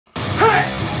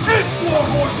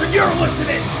You're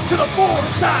listening to the Four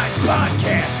Sides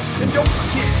Podcast. And don't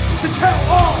forget to tell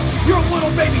all your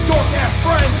little baby dork-ass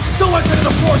friends to listen to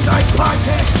the Four Sides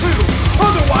Podcast too.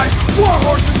 Otherwise,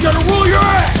 Warhorse is gonna rule your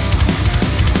ass.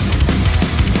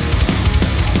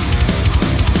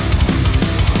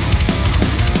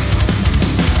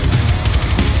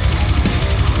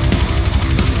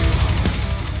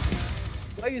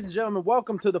 Ladies and gentlemen,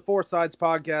 welcome to the Four Sides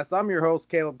Podcast. I'm your host,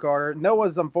 Caleb Carter.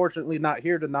 Noah's unfortunately not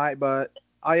here tonight, but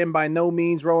I am by no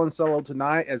means rolling solo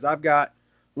tonight, as I've got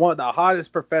one of the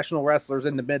hottest professional wrestlers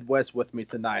in the Midwest with me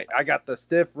tonight. I got the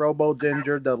stiff Robo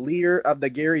Ginger, the leader of the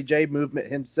Gary J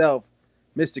movement himself,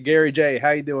 Mr. Gary J.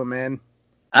 How you doing, man?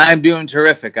 I'm doing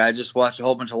terrific. I just watched a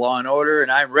whole bunch of Law and Order,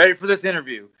 and I'm ready for this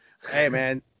interview. Hey,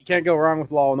 man, you can't go wrong with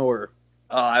Law and Order.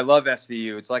 I love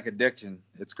SVU. It's like addiction.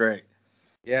 It's great.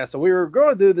 Yeah, so we were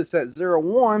going to do this at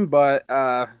 01, but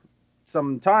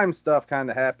some time stuff kind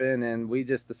of happened, and we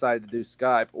just decided to do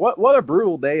Skype. What a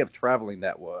brutal day of traveling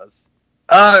that was.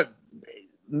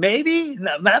 Maybe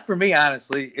not for me,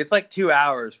 honestly. It's like 2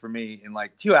 hours for me, and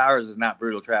like 2 hours is not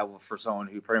brutal travel for someone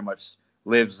who pretty much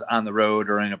lives on the road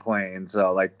or in a plane.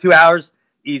 So like 2 hours,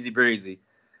 easy breezy.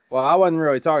 Well, I wasn't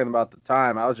really talking about the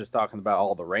time. I was just talking about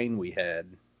all the rain we had.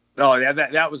 Oh yeah,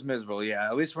 that was miserable. Yeah,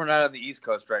 at least we're not on the East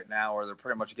Coast right now, where they're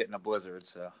pretty much getting a blizzard.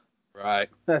 So. Right,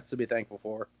 that's to be thankful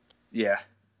for. Yeah.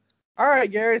 All right,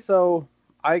 Gary. So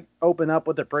I open up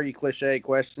with a pretty cliche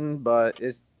question, but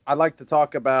I'd like to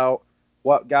talk about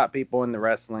what got people into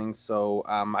wrestling. So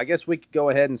I guess we could go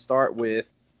ahead and start with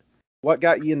what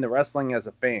got you into wrestling as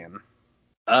a fan.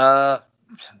 As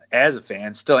a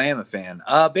fan, still am a fan.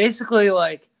 Basically,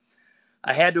 like,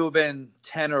 I had to have been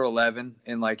 10 or 11,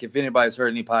 and like, if anybody's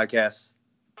heard any podcasts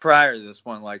prior to this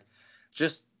one, like,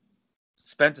 just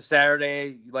spent a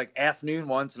Saturday like afternoon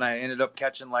once, and I ended up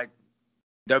catching like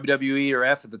WWE or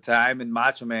F at the time, and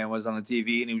Macho Man was on the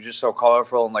TV, and he was just so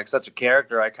colorful and like such a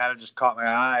character. I kind of just caught my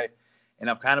eye, and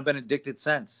I've kind of been addicted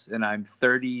since. And I'm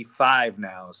 35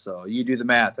 now, so you do the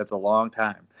math. That's a long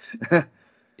time.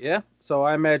 Yeah. So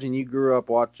I imagine you grew up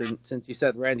watching, since you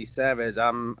said Randy Savage,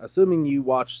 I'm assuming you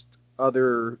watched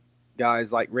other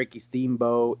guys like Ricky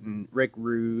Steamboat and Rick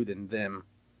Rude and them.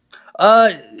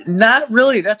 Not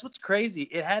really. That's what's crazy.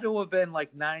 It had to have been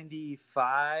like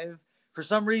 95. For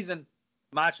some reason,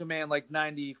 Macho Man like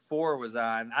 94 was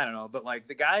on. I don't know. But like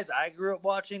the guys I grew up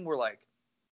watching were like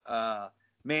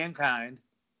Mankind,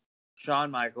 Shawn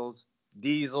Michaels,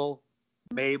 Diesel,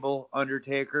 Mabel,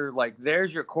 Undertaker. Like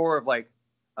there's your core of like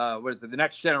what is it, the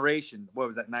Next Generation. What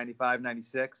was that, 95,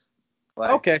 96?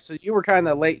 Like, Okay, so you were kind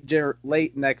of late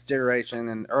Next Generation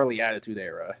and early Attitude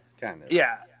Era, kind of.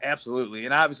 yeah, absolutely.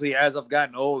 And obviously, as I've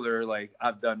gotten older, like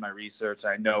I've done my research,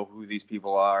 I know who these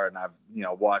people are, and I've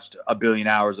watched a billion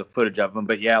hours of footage of them.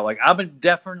 But yeah, like I've been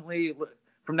definitely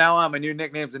from now on, my new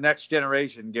nickname's the Next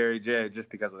Generation, Gary J, just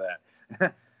because of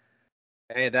that.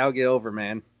 Hey, that'll get over,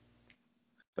 man.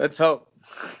 Let's hope.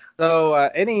 So,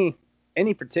 any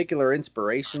particular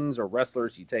inspirations or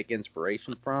wrestlers you take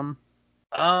inspiration from?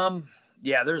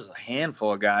 Yeah, there's a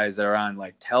handful of guys that are on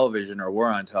like television or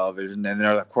were on television, and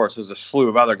there, of course, there's a slew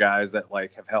of other guys that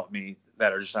like have helped me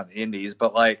that are just on the indies.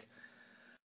 But like,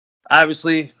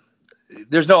 obviously,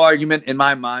 there's no argument in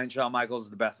my mind. Shawn Michaels is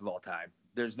the best of all time.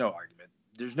 There's no argument.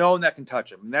 There's no one that can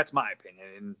touch him, and that's my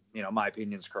opinion. And my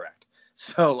opinion's correct.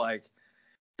 So like,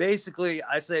 basically,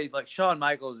 I say like Shawn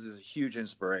Michaels is a huge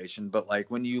inspiration. But like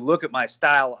when you look at my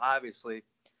style, obviously,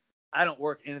 I don't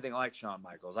work anything like Shawn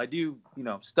Michaels. I do,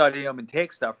 study him and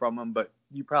take stuff from him, but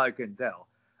you probably couldn't tell.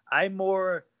 I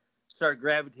more started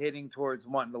gravitating towards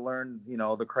wanting to learn,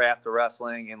 the craft of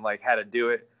wrestling and like how to do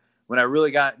it when I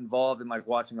really got involved in like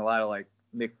watching a lot of like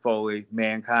Mick Foley,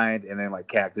 Mankind, and then like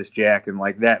Cactus Jack and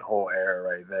like that whole era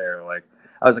right there. Like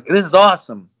I was like, this is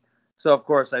awesome. So of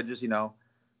course I just,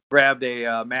 grabbed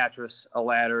a mattress, a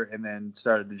ladder, and then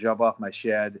started to jump off my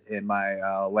shed and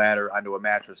my ladder onto a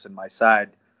mattress in my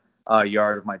side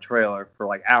yard of my trailer for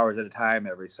like hours at a time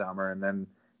every summer, and then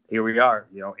here we are,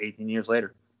 18 years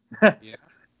later. Yeah.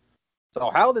 So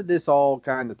how did this all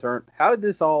turn? How did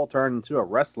this all turn into a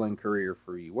wrestling career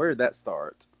for you? Where did that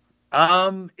start?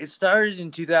 It started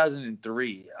in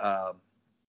 2003.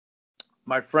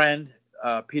 My friend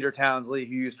Peter Townsley,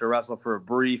 who used to wrestle for a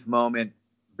brief moment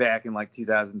back in like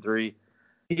 2003,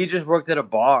 he just worked at a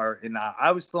bar, and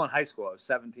I was still in high school. I was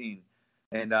 17.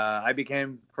 And I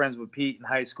became friends with Pete in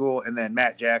high school, and then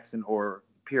Matt Jackson, or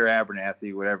Pierre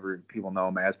Abernathy, whatever people know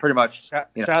him as. Pretty much.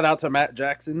 Shout out to Matt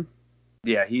Jackson.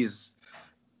 Yeah, he's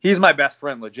my best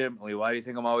friend, legitimately. Why do you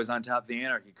think I'm always on top of the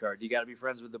Anarchy card? You got to be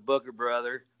friends with the Booker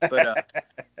brother. But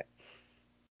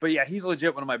But yeah, he's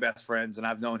legit one of my best friends, and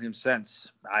I've known him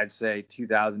since I'd say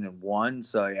 2001.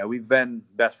 So yeah, we've been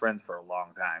best friends for a long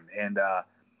time, and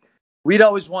we'd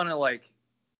always want to like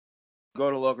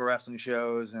go to local wrestling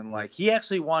shows, and like he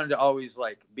actually wanted to always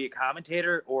like be a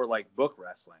commentator or like book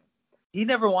wrestling. He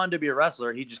never wanted to be a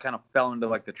wrestler. He just kind of fell into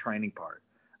like the training part.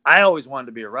 I always wanted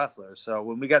to be a wrestler. So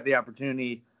when we got the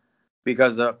opportunity,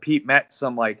 because Pete met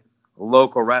some like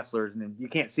local wrestlers, and you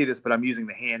can't see this, but I'm using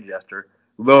the hand gesture.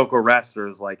 Local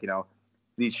wrestlers, like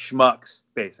these schmucks,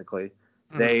 basically.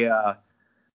 Mm-hmm.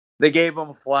 They gave him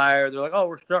a flyer. They're like, "Oh,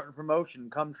 we're starting a promotion.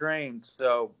 Come train."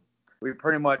 So we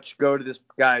pretty much go to this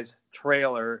guy's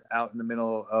trailer out in the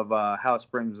middle of Hot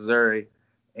Springs, Missouri,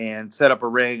 and set up a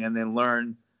ring, and then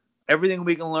learn everything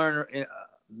we can learn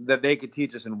that they could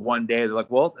teach us in one day. They're like,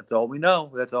 "Well, that's all we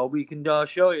know. That's all we can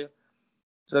show you."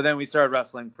 So then we started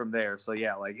wrestling from there. So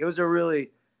yeah, like it was a really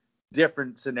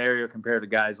different scenario compared to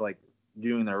guys like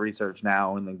doing their research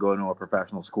now and then going to a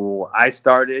professional school. I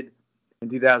started in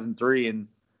 2003 and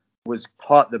was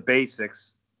taught the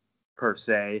basics per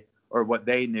se, or what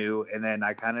they knew, and then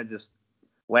I kind of just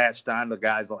latched on to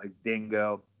guys like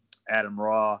Dingo, Adam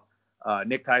Raw.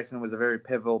 Nick Tyson was a very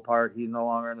pivotal part. He's no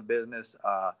longer in the business.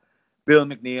 Bill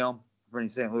McNeil, for any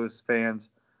St. Louis fans,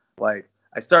 like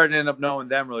I started to end up knowing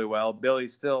them really well.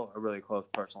 Billy's still a really close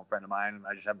personal friend of mine, and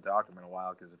I just haven't talked to him in a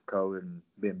while because of COVID and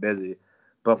being busy.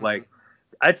 But like,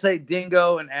 I'd say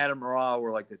Dingo and Adam Raw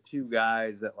were like the two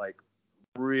guys that like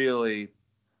really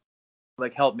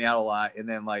like helped me out a lot. And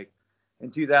then like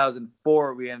in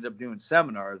 2004, we ended up doing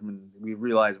seminars when we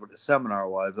realized what a seminar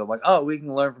was. Of like, oh, we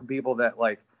can learn from people that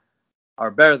like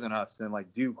are better than us and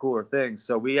like do cooler things.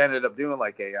 So we ended up doing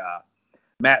like a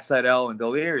Matt Seidel and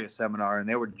Delirious seminar, and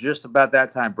they were just about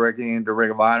that time breaking into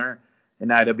Ring of Honor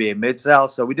and IWA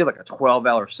Mid-South. So we did like a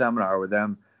 12-hour seminar with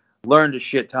them, learned a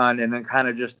shit ton, and then kind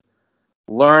of just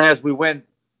learn as we went,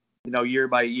 year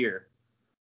by year.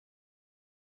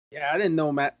 Yeah, I didn't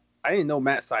know Matt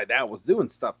Seidel was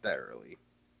doing stuff that early.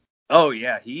 Oh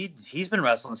yeah, he's been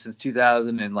wrestling since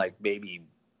 2000 and like maybe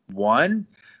one,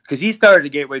 because he started the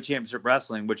Gateway Championship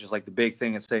Wrestling, which is like the big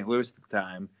thing in St. Louis at the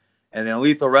time, and then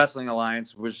Lethal Wrestling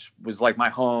Alliance, which was like my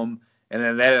home, and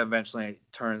then that eventually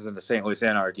turns into St. Louis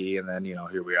Anarchy, and then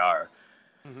here we are.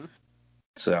 Mm-hmm.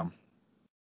 So.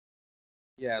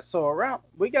 Yeah, so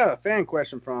we got a fan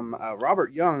question from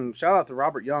Robert Young. Shout out to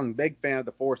Robert Young, big fan of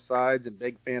the Four Sides and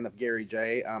big fan of Gary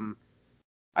J.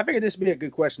 I figured this would be a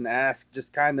good question to ask,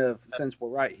 just kind of since we're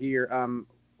right here.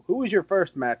 Who was your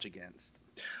first match against?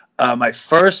 My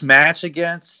first match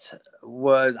against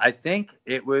was, I think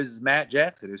it was Matt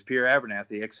Jackson. It was Peter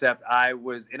Abernathy, except I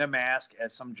was in a mask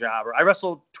as some jobber. I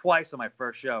wrestled twice on my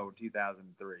first show in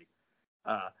 2003.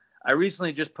 I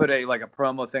recently just put a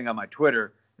promo thing on my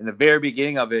Twitter. And the very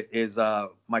beginning of it is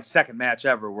my second match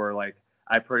ever, where like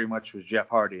I pretty much was Jeff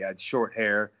Hardy. I had short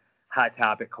hair, Hot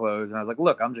Topic clothes, and I was like,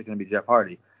 look, I'm just gonna be Jeff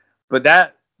Hardy. But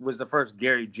that was the first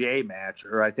Gary J match,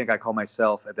 or I think I called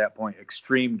myself at that point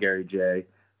Extreme Gary J.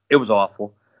 It was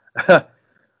awful.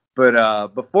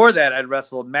 But before that, I'd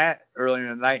wrestled Matt earlier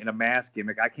in the night in a mask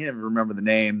gimmick. I can't even remember the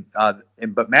name.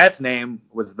 But Matt's name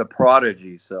was The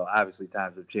Prodigy, so obviously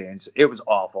times have changed. It was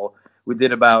awful. We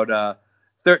did about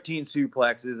 13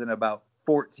 suplexes and about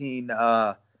 14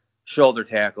 shoulder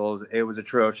tackles. It was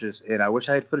atrocious, and I wish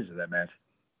I had footage of that match.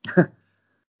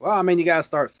 Well, I mean, you got to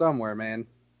start somewhere, man.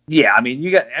 Yeah, I mean,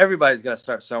 everybody's got to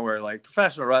start somewhere. Like,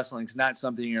 professional wrestling's not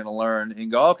something you're going to learn and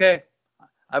go, okay,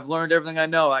 I've learned everything I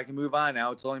know. I can move on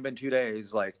now. It's only been 2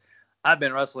 days. Like, I've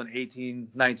been wrestling 18,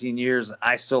 19 years.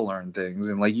 I still learn things.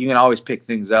 And, like, you can always pick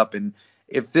things up. And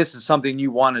if this is something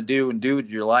you want to do and do with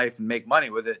your life and make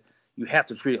money with it, you have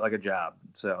to treat it like a job.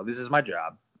 So this is my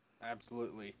job.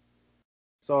 Absolutely.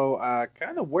 So,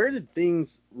 kind of where did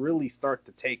things really start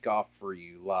to take off for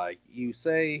you? Like, you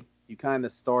say you kind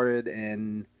of started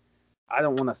in, I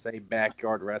don't want to say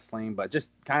backyard wrestling, but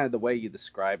just kind of the way you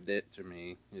described it to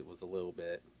me, it was a little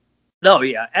bit. No,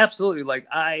 yeah, absolutely. Like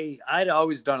I'd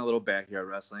always done a little backyard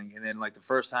wrestling, and then like the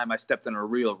first time I stepped in a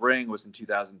real ring was in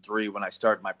 2003 when I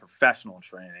started my professional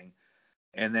training.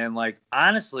 And then like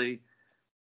honestly,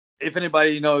 if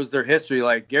anybody knows their history,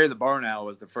 like Gary the Barn Owl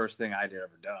was the first thing I'd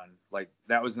ever done. Like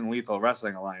that was in Lethal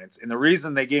Wrestling Alliance, and the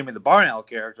reason they gave me the Barn Owl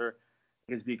character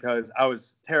is because I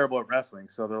was terrible at wrestling.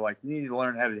 So they're like, you need to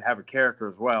learn how to have a character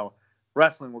as well.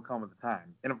 Wrestling will come with the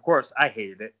time, and of course I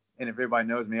hated it. And if everybody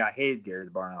knows me, I hated Gary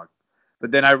the Barn Owl. But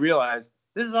then I realized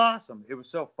this is awesome. It was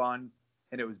so fun,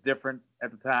 and it was different at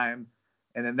the time.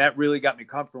 And then that really got me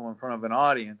comfortable in front of an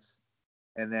audience.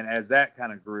 And then as that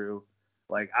kind of grew,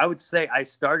 like I would say I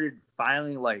started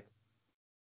finally like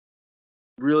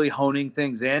really honing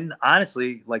things in,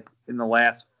 honestly, like in the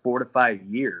last 4 to 5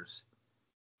 years,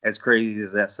 as crazy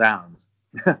as that sounds.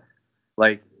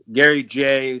 Like Gary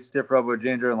J, Stiff Robo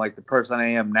Ginger, and like the person I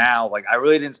am now, like I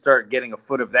really didn't start getting a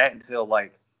foot of that until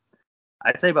like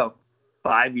I'd say about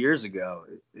 5 years ago.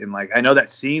 And like I know that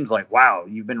seems like, wow,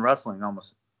 you've been wrestling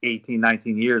almost 18,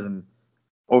 19 years, and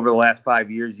over the last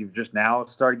 5 years you've just now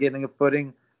started getting a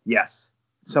footing. Yes,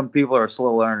 some people are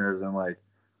slow learners, and like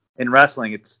in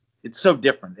wrestling it's so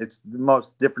different. It's the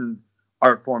most different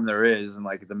art form there is, and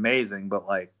like it's amazing, but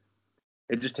like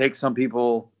it just takes some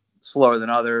people slower than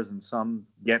others, and some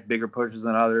get bigger pushes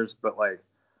than others. But like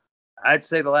I'd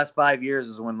say the last 5 years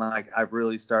is when like I've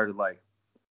really started like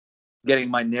getting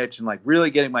my niche and like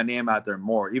really getting my name out there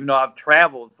more. Even though I've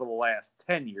traveled for the last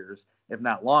 10 years, if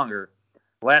not longer,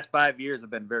 the last 5 years have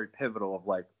been very pivotal of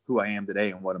like who I am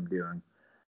today and what I'm doing.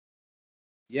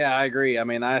 Yeah, I agree. I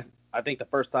mean, I think the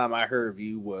first time I heard of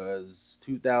you was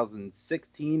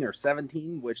 2016 or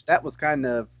 17, which that was kind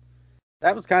of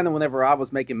whenever I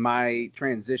was making my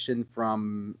transition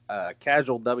from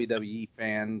casual WWE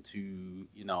fan to,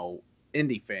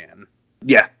 indie fan.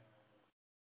 Yeah.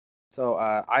 So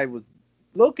I was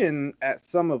looking at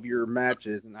some of your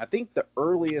matches, and I think the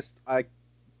earliest I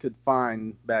could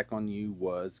find back on you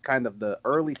was kind of the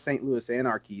early St. Louis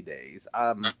Anarchy days.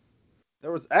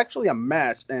 There was actually a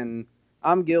match, and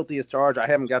I'm guilty as charged. I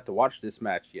haven't got to watch this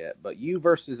match yet, but you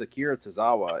versus Akira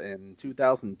Tozawa in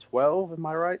 2012, am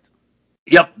I right?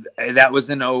 Yep, that was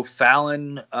in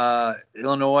O'Fallon,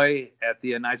 Illinois, at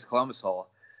the Knights of Columbus Hall.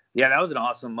 Yeah, that was an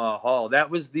awesome hall. That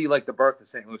was the birth of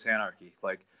St. Louis Anarchy.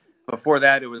 Like before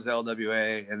that, it was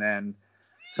LWA, and then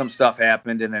some stuff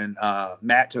happened, and then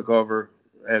Matt took over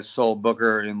as sole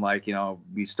booker, and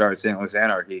we started St. Louis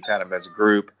Anarchy kind of as a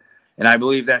group. And I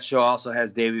believe that show also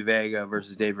has Davey Vega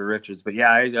versus David Richards. But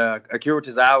yeah, Akira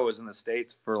Tozawa was in the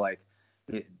States for like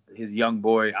his Young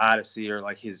Boy Odyssey, or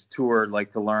like his tour,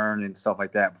 like to learn and stuff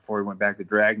like that, before he went back to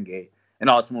Dragon Gate and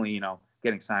ultimately,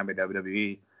 getting signed by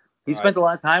WWE. He spent a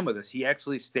lot of time with us. He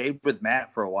actually stayed with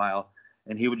Matt for a while,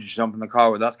 and he would just jump in the car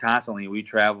with us constantly. We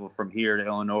traveled from here to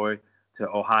Illinois to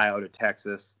Ohio to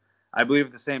Texas. I believe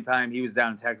at the same time he was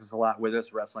down in Texas a lot with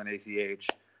us, wrestling ACH.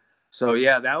 So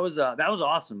yeah, that was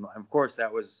awesome. Of course,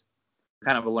 that was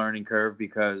kind of a learning curve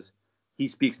because he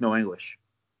speaks no English.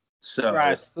 So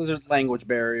Right, so there's a language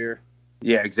barrier.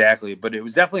 yeah, exactly. But it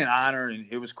was definitely an honor, and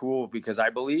it was cool because I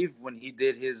believe when he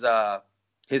did his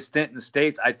stint in the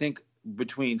States, I think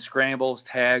between scrambles,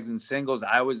 tags, and singles,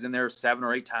 I was in there 7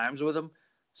 or 8 times with him.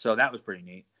 So that was pretty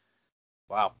neat.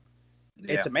 Wow.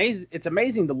 Yeah. It's amazing. It's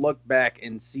amazing to look back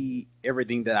and see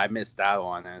everything that I missed out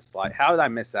on. And it's like, how did I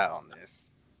miss out on this?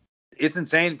 It's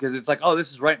insane because it's like, oh, this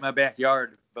is right in my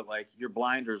backyard, but like your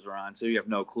blinders are on, so you have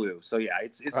no clue. So yeah,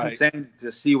 it's Right. insane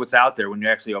to see what's out there when you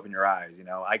actually open your eyes.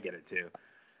 I get it too.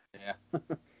 Yeah.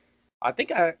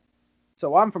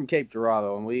 So I'm from Cape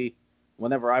Girardeau, and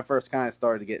whenever I first kind of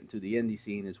started to get into the indie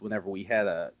scene is whenever we had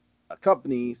a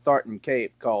company starting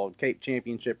Cape called Cape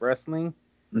Championship Wrestling.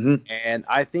 Mm-hmm. And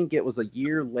I think it was a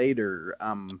year later.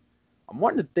 I'm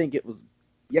wanting to think it was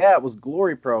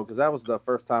Glory Pro, because that was the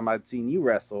first time I'd seen you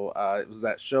wrestle. It was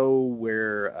that show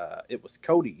where it was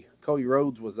Cody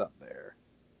Rhodes was up there.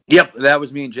 Yep, that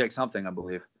was me and Jake something, I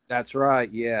believe. That's right,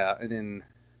 yeah. And then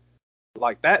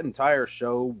like that entire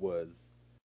show was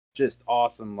just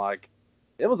awesome. Like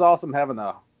it was awesome having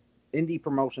a indie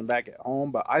promotion back at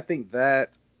home, but I think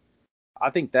that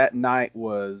night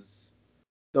was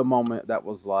the moment that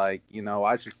was like,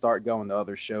 I should start going to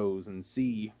other shows and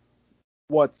see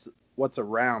what's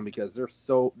around, because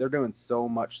they're doing so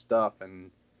much stuff,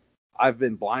 and I've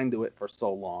been blind to it for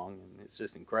so long, and it's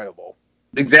just incredible.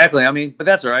 Exactly. I mean, but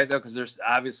that's all right though, because there's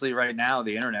obviously right now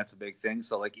the internet's a big thing.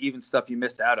 So like even stuff you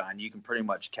missed out on, you can pretty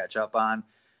much catch up on.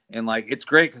 And like it's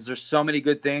great because there's so many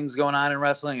good things going on in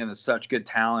wrestling, and there's such good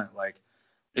talent. Like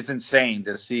it's insane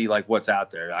to see like what's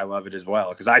out there. I love it as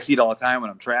well because I see it all the time when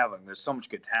I'm traveling. There's so much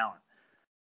good talent.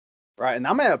 Right, and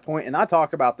I'm at a point, and I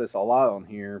talk about this a lot on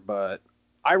here, but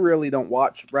I really don't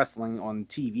watch wrestling on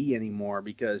TV anymore,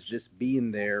 because just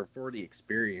being there for the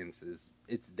experience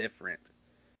it's different.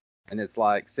 And it's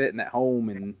like sitting at home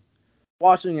and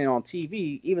watching it on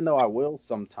TV, even though I will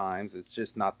sometimes, it's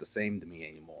just not the same to me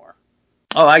anymore.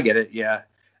 Oh, I get it. Yeah.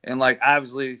 And like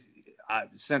obviously,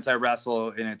 since I wrestle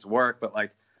and it's work, but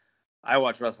like I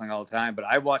watch wrestling all the time, but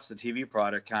I watch the TV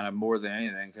product kind of more than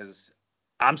anything because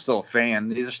I'm still a fan.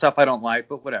 These are stuff I don't like,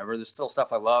 but whatever. There's still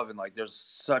stuff I love, and like there's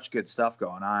such good stuff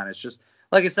going on. It's just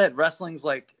like I said, wrestling's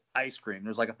like ice cream.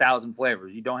 There's like 1,000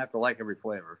 flavors. You don't have to like every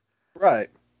flavor. Right.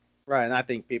 Right, and I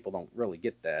think people don't really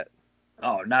get that.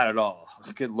 Oh, not at all.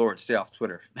 Good Lord, stay off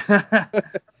Twitter.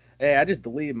 Hey, I just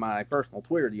deleted my personal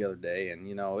Twitter the other day, and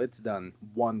it's done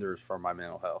wonders for my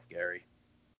mental health, Gary.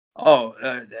 Oh,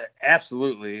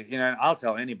 absolutely. I'll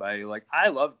tell anybody. Like, I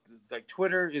love like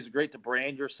Twitter is great to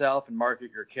brand yourself and market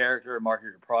your character, market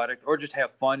your product, or just have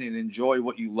fun and enjoy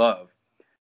what you love.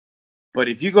 But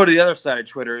if you go to the other side of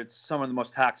Twitter, it's some of the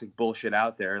most toxic bullshit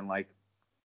out there. And like,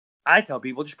 I tell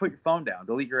people, just put your phone down,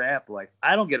 delete your app. Like,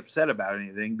 I don't get upset about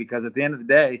anything because at the end of the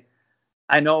day,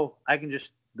 I know I can just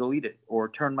delete it or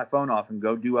turn my phone off and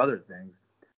go do other things.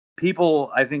 People,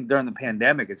 I think during the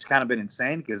pandemic, it's kind of been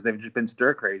insane because they've just been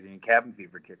stir crazy and cabin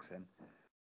fever kicks in.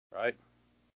 Right.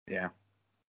 Yeah.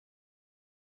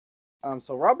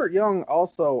 So Robert Young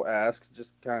also asks, just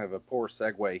kind of a poor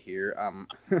segue here.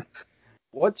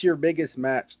 What's your biggest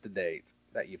match to date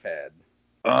that you've had?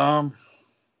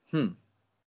 Hmm.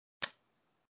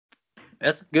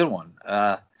 That's a good one.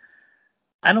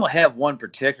 I don't have one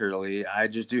particularly. I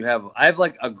have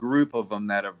like a group of them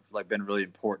that have like been really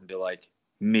important to like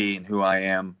me and who I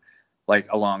am like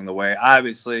along the way.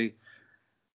 Obviously,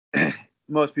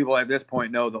 most people at this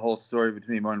point know the whole story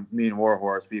between me and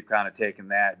Warhorse. We've kind of taken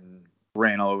that and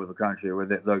ran all over the country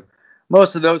with it. Like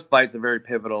most of those fights are very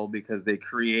pivotal because they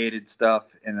created stuff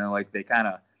and then like they kind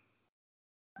of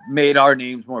made our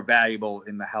names more valuable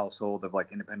in the household of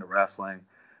like independent wrestling.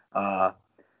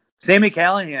 Sami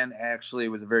Callihan actually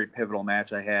was a very pivotal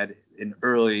match I had in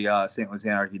early St. Louis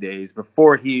Anarchy days.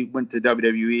 Before he went to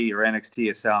WWE or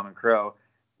NXT as Salmon Crow,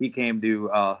 he came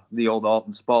to the old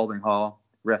Alton Spalding Hall.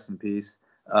 Rest in peace.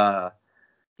 So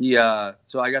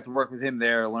I got to work with him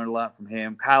there. I learned a lot from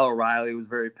him. Kyle O'Reilly was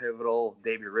very pivotal.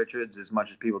 Davey Richards, as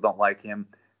much as people don't like him,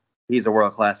 he's a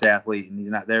world-class athlete, and he's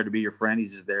not there to be your friend.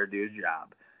 He's just there to do his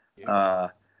job. Yeah.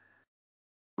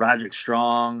 Roderick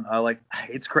Strong,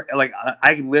 it's like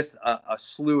I can list a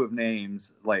slew of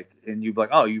names, like, and you'd be like,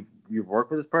 oh, you've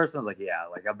worked with this person? I was like, yeah,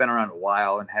 like I've been around a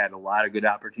while and had a lot of good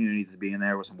opportunities to be in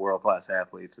there with some world class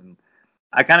athletes, and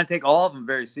I kind of take all of them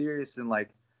very serious, and like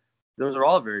those are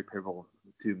all very pivotal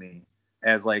to me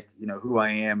as like who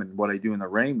I am and what I do in the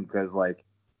ring, because like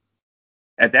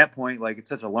at that point, like it's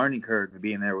such a learning curve to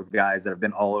be in there with guys that have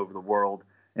been all over the world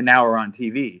and now are on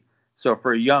TV. So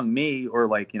for a young me, or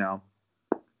like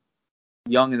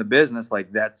young in the business,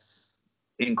 like that's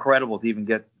incredible to even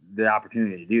get the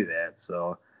opportunity to do that.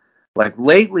 So like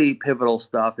lately pivotal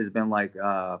stuff has been like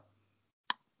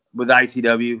with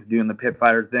ICW doing the pit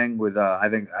fighter thing with I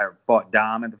think I fought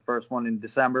Dom at the first one in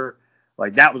December.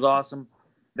 Like that was awesome.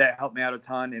 That helped me out a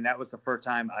ton, and that was the first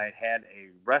time I had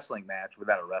a wrestling match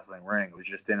without a wrestling ring. It was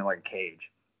just in like a cage.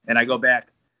 And I go back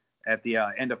at the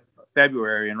end of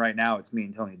February, and right now it's me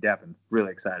and Tony Deppen.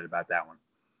 Really excited about that one.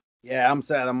 Yeah, I'm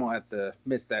sad I'm gonna have to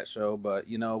miss that show, but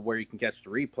where you can catch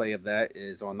the replay of that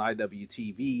is on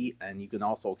IWTV, and you can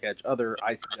also catch other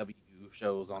ICW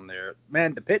shows on there.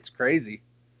 Man, the pit's crazy.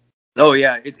 Oh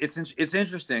yeah, it's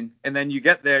interesting, and then you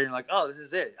get there, and you're like, oh, this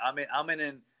is it.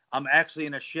 I'm actually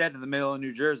in a shed in the middle of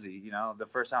New Jersey. The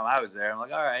first time I was there, I'm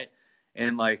like, all right,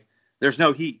 and like there's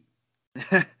no heat.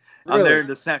 Really? I'm there in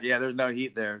December. Yeah, there's no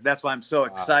heat there. That's why I'm so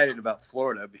excited about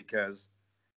Florida, because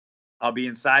I'll be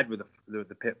inside with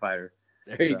the pit fighter.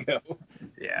 There you go.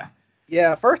 Yeah.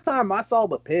 Yeah, first time I saw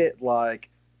the pit, like,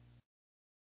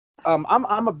 I'm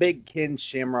a big Ken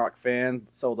Shamrock fan,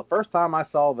 so the first time I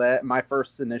saw that, my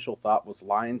first initial thought was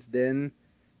Lion's Den.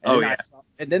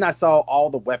 And then I saw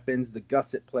all the weapons, the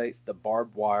gusset plates, the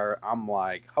barbed wire. I'm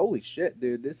like, holy shit,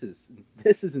 dude, this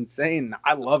is insane.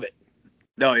 I love it.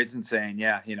 No, it's insane.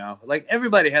 Yeah, like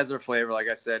everybody has their flavor. Like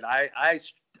I said,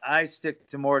 I stick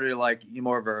to more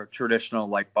of a traditional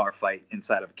like bar fight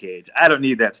inside of a cage. I don't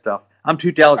need that stuff. I'm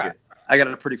too delicate. Right. I got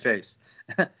a pretty face.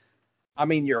 I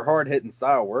mean, your hard hitting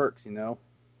style works,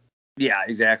 Yeah,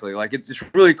 exactly. Like it's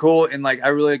really cool, and like I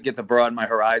really get to broaden my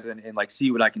horizon and like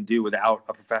see what I can do without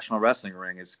a professional wrestling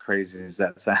ring. As crazy as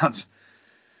that sounds.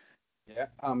 Yeah.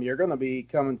 You're gonna be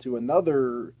coming to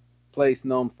another place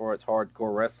known for its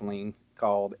hardcore wrestling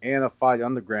called Anna Fight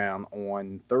Underground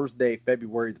on Thursday,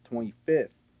 February the 25th.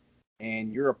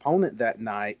 And your opponent that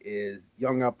night is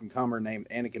young up and comer named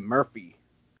Anakin Murphy.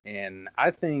 And I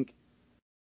think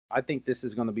this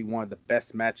is going to be one of the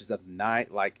best matches of the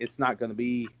night. Like, it's not going to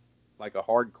be like a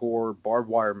hardcore barbed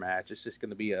wire match. It's just going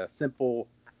to be a simple,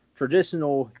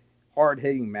 traditional,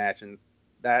 hard-hitting match, and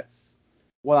that's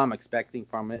what I'm expecting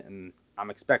from it. And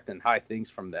I'm expecting high things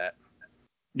from that.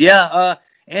 Yeah,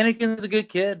 Anakin's a good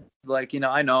kid. Like,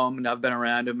 I know him and I've been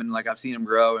around him and like I've seen him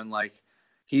grow, and like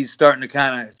he's starting to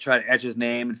kind of try to etch his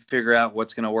name and figure out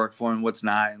what's going to work for him, what's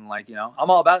not. And like, I'm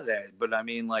all about that. But I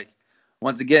mean, like,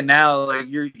 once again, now like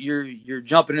you're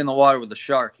jumping in the water with a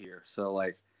shark here. So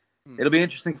like, It'll be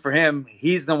interesting for him.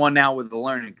 He's the one now with the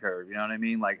learning curve. You know what I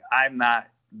mean? Like, I'm not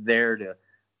there to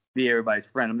be everybody's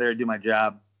friend. I'm there to do my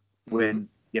job, win,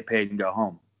 get paid, and go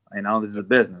home. I know this is a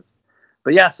business.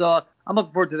 But yeah, so I'm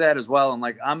looking forward to that as well. And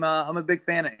like, I'm a big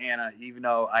fan of Anna, even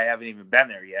though I haven't even been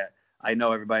there yet. I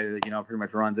know everybody that, pretty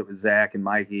much runs it with Zach and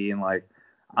Mikey, and like,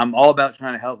 I'm all about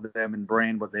trying to help them and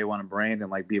brand what they want to brand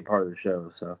and like be a part of the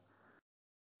show. So.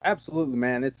 Absolutely,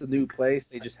 man. It's a new place.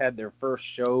 They just had their first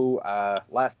show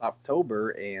last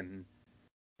October, and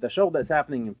the show that's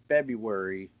happening in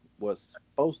February was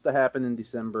supposed to happen in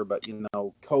December, but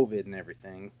COVID and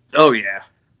everything. Oh yeah,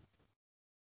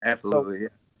 absolutely.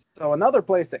 So another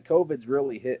place that COVID's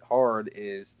really hit hard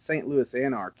is St. Louis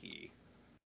Anarchy.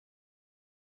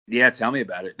 Yeah, tell me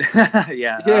about it.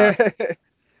 Yeah.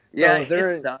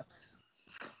 It sucks.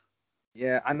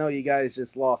 Yeah, I know you guys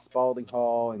just lost Spalding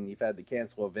Hall and you've had to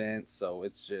cancel events, so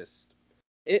it's just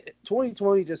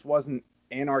 2020 just wasn't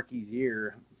Anarchy's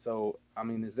year. So, I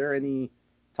mean, is there any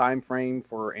time frame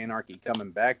for Anarchy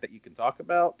coming back that you can talk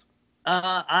about?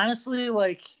 Honestly,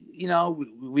 like,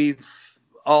 we've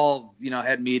all,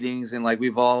 had meetings and like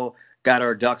we've all got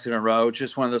our ducks in a row. It's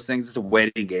just one of those things. It's a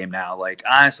waiting game now. Like,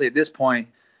 honestly, at this point,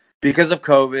 because of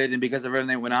COVID and because of everything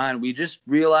that went on, we just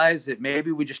realized that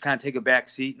maybe we just kind of take a back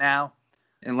seat now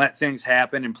and let things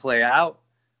happen and play out.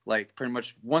 Like, pretty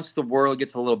much once the world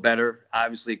gets a little better,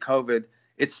 obviously COVID,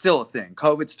 it's still a thing.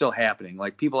 COVID's still happening.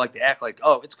 Like, people like to act like,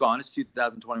 oh, it's gone. It's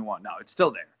 2021. No, it's still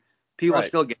there. People are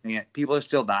still getting it. People are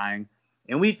still dying.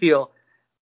 And we feel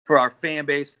for our fan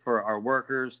base, for our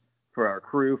workers, for our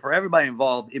crew, for everybody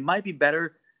involved, it might be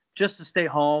better just to stay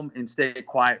home and stay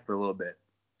quiet for a little bit.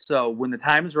 So when the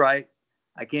time is right,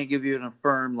 I can't give you an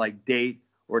firm like date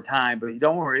or time, but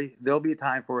don't worry, there'll be a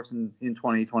time for us in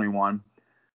 2021.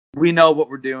 We know what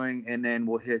we're doing, and then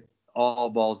we'll hit all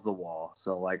balls to the wall.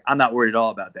 So like, I'm not worried at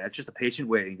all about that. It's just a patient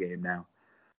waiting game now.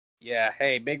 Yeah,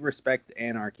 hey, big respect to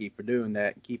Anarchy for doing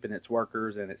that, keeping its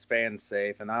workers and its fans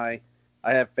safe, and I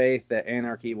have faith that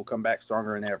Anarchy will come back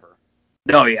stronger than ever.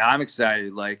 No, yeah, I'm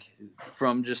excited. Like,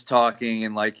 from just talking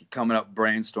and like coming up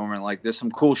brainstorming, like there's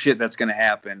some cool shit that's gonna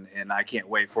happen, and I can't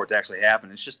wait for it to actually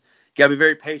happen. It's just you gotta be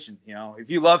very patient. If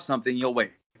you love something, you'll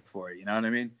wait for it. You know what I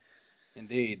mean?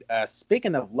 Indeed.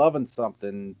 Speaking of loving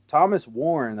something, Thomas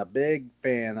Warren, a big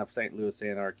fan of St. Louis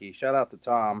Anarchy. Shout out to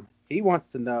Tom. He wants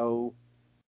to know,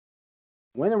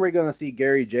 when are we going to see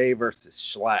Gary J versus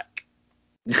Schlack?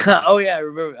 Oh yeah, I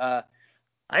remember.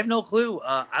 I have no clue.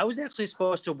 I was actually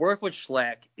supposed to work with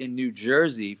Schlack in New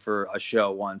Jersey for a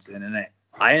show once, and then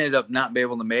I ended up not being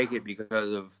able to make it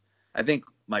because of, I think,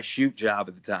 my shoot job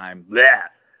at the time. Blech.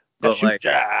 The shoot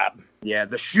job. Yeah,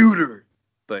 the shooter.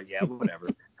 But yeah, whatever.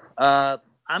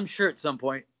 I'm sure at some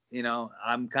point,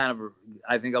 I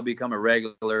think I'll become a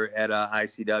regular at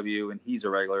ICW, and he's a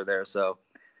regular there, so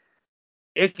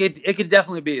it could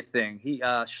definitely be a thing.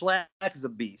 Schlack is a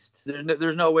beast.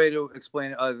 There's no way to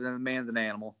explain it other than the man's an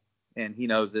animal, and he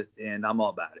knows it, and I'm all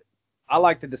about it. I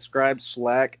like to describe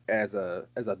Schlack as a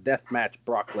deathmatch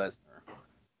Brock Lesnar.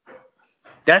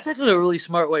 That's actually a really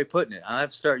smart way of putting it. I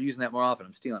have to start using that more often.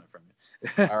 I'm stealing it from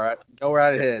you. All right, go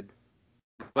right ahead.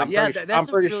 But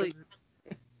that's really.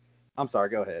 I'm sorry.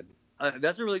 Go ahead.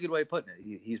 That's a really good way of putting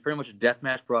it. He's pretty much a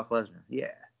deathmatch Brock Lesnar. Yeah.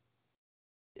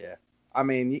 Yeah. I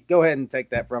mean, go ahead and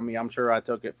take that from me. I'm sure I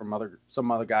took it from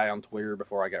some other guy on Twitter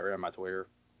before I got rid of my Twitter.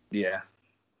 Yeah.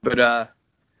 But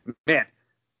man,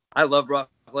 I love Brock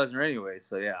Lesnar anyway,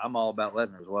 so yeah, I'm all about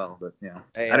Lesnar as well. But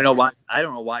hey, I don't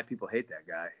know why people hate that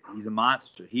guy. He's a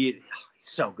monster. He's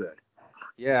so good.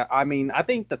 Yeah, I mean, I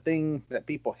think the thing that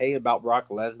people hate about Brock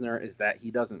Lesnar is that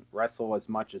he doesn't wrestle as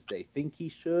much as they think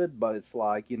he should. But it's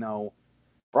like,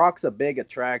 Brock's a big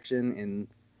attraction, and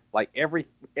like every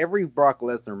Brock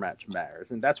Lesnar match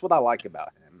matters, and that's what I like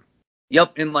about him.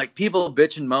 Yep, and like people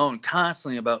bitch and moan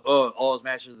constantly about, oh, all his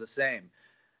matches are the same.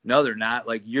 No, they're not.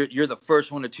 Like, you're the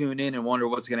first one to tune in and wonder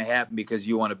what's going to happen because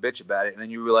you want to bitch about it, and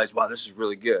then you realize, wow, this is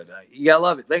really good. You gotta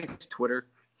love it. Thanks, Twitter.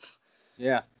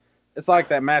 Yeah, it's like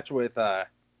that match with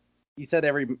you said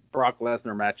every Brock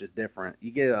Lesnar match is different.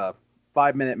 You get a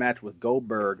 5-minute match with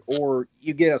Goldberg, or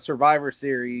you get a Survivor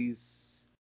Series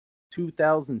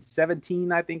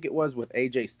 2017, I think it was, with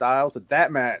AJ Styles.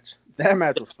 That match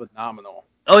was phenomenal.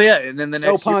 Oh yeah, and then the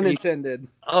next no pun intended.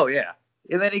 Oh yeah,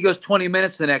 and then he goes 20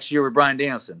 minutes the next year with Bryan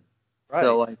Danielson. Right.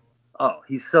 So like, oh,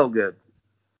 he's so good.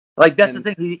 Like, that's the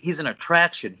thing. He's an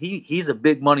attraction. He's a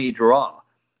big money draw.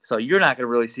 So you're not gonna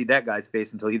really see that guy's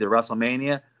face until either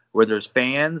WrestleMania, where there's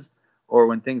fans, or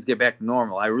when things get back to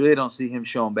normal. I really don't see him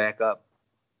showing back up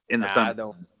in the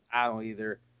Thunder. I don't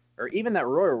either. Or even that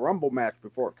Royal Rumble match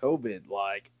before COVID.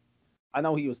 Like, I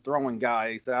know he was throwing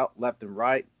guys out left and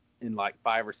right, in like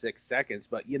 5 or 6 seconds.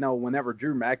 But whenever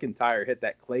Drew McIntyre hit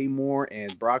that Claymore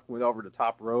and Brock went over the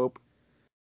top rope,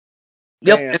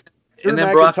 Yep. man, And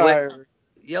then McIntyre.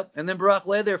 Yep. And then Brock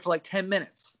lay there for like 10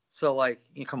 minutes. So like,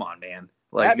 come on, man.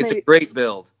 Like it's a great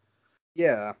build.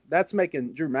 Yeah, that's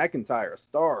making Drew McIntyre a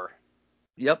star.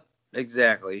 Yep.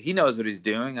 Exactly. He knows what he's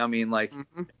doing. I mean, like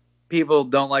people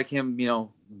don't like him,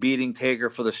 beating Taker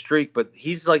for the streak, but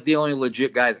he's like the only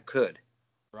legit guy that could.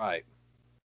 Right.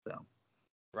 So.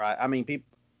 Right. I mean,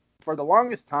 for the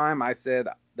longest time, I said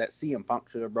that CM Punk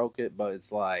should have broke it, but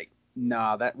it's like,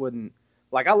 nah, that wouldn't.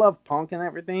 Like, I love Punk and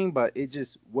everything, but it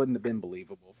just wouldn't have been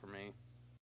believable for me.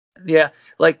 Yeah,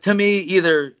 like to me,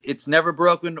 either it's never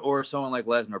broken or someone like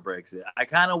Lesnar breaks it. I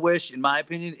kind of wish, in my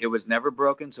opinion, it was never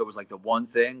broken, so it was like the one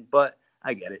thing. But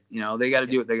I get it. They got to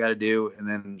do what they got to do, and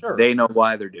then they know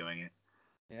why they're doing it.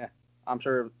 Yeah, I'm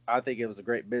sure. I think it was a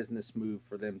great business move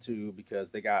for them too, because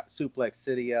they got Suplex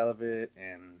City out of it,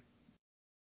 and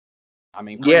I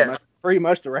mean, pretty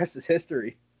much the rest is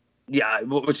history. Yeah,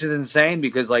 which is insane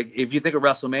because like if you think of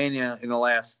WrestleMania in the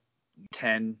last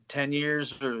 10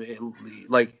 years, or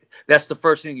like that's the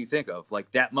first thing you think of,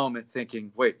 like that moment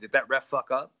thinking, wait, did that ref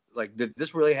fuck up? Like, did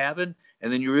this really happen?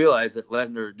 And then you realize that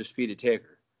Lesnar defeated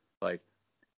Taker. Like,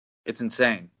 it's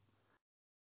insane.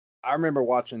 I remember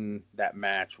watching that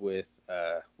match with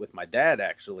my dad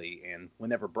actually, and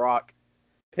whenever Brock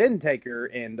pinned Taker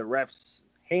and the ref's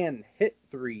hand hit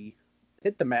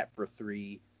the mat for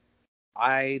 3,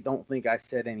 I don't think I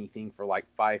said anything for like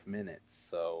 5 minutes,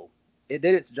 so it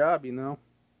did its job,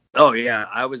 Oh yeah,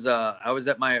 I was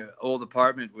at my old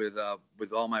apartment with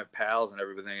all my pals and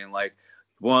everything, and like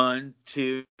 1,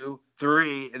 2,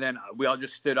 3, and then we all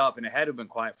just stood up, and it had to have been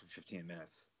quiet for 15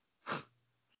 minutes.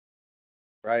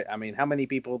 Right? I mean, how many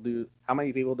people does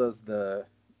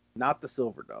not the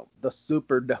Silver Dome, the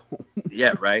Superdome?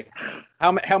 Yeah, right.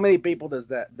 How many people does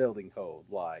that building hold?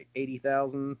 Like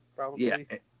 80,000 probably. Yeah.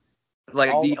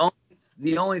 Like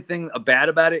the only thing bad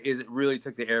about it is it really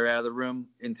took the air out of the room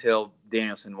until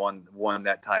Danielson won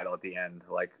that title at the end.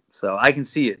 Like, so I can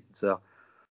see it. So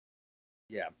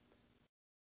yeah.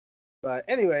 But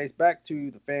anyways, back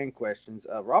to the fan questions.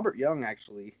 Robert Young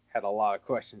actually had a lot of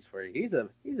questions for you.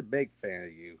 He's a big fan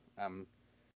of you.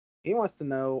 He wants to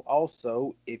know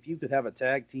also if you could have a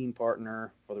tag team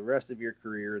partner for the rest of your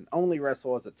career and only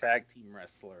wrestle as a tag team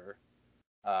wrestler.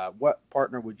 What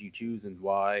partner would you choose and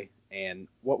why? And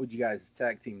what would you guys'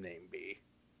 tag team name be?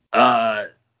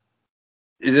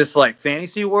 Is this like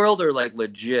fantasy world or like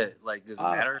legit? Like, does it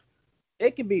matter?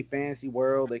 It can be fantasy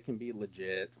world. It can be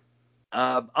legit.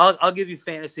 I'll give you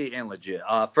fantasy and legit.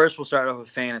 First, we'll start off with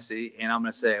fantasy, and I'm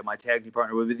gonna say my tag team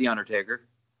partner would be The Undertaker,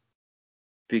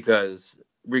 because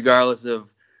regardless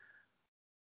of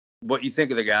what you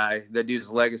think of the guy, that dude's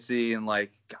legacy, and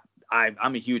like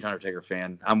I'm a huge Undertaker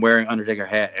fan. I'm wearing Undertaker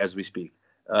hat as we speak.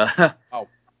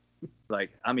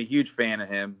 Like I'm a huge fan of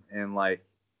him, and like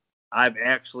I've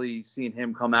actually seen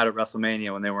him come out at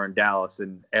WrestleMania when they were in Dallas,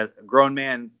 and as a grown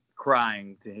man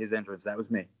crying to his entrance. That was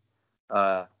me.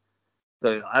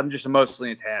 So I'm just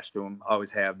emotionally attached to him. Always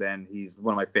have been. He's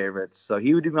one of my favorites. So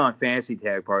he would be my fantasy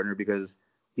tag partner because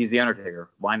he's the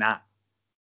Undertaker. Why not?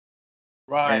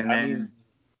 Right. And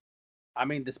I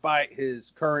mean, despite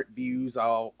his current views,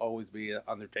 I'll always be an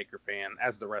Undertaker fan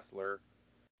as the wrestler.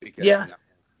 Because,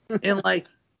 and like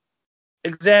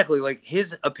exactly, like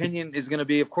his opinion is gonna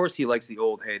be, of course, he likes the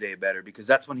old heyday better because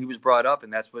that's when he was brought up,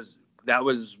 and that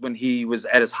was when he was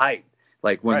at his height.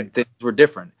 Like when things were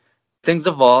different. Things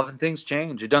evolve and things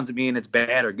change. It doesn't mean it's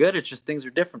bad or good. It's just things are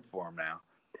different for him now.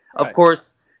 Right. Of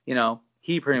course,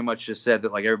 he pretty much just said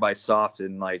that like everybody's soft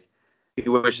and like he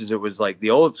wishes it was like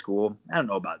the old school. I don't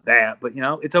know about that, but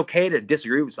it's okay to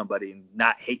disagree with somebody and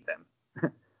not hate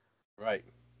them. Right.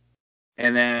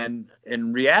 And then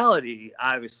in reality,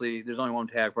 obviously, there's only one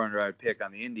tag partner I'd pick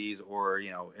on the indies or,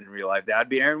 in real life. That'd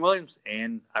be Aaron Williams.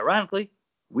 And ironically,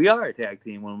 we are a tag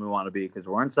team when we want to be because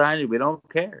we're unsigned and we don't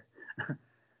care.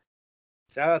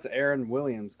 Shout out to Aaron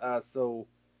Williams. So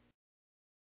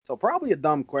probably a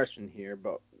dumb question here,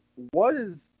 but what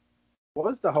is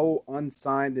the whole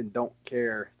unsigned and don't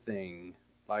care thing?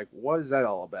 Like, what is that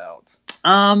all about?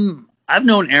 I've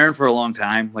known Aaron for a long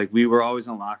time. Like, we were always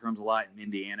in locker rooms a lot in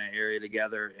Indiana area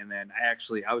together. And then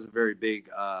I was a very big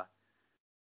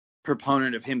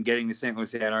proponent of him getting to St.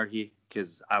 Louis Anarchy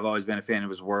because I've always been a fan of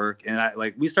his work. And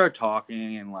we started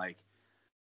talking and like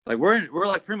we're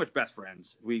like pretty much best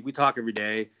friends. We talk every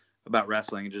day about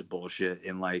wrestling and just bullshit.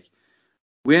 And like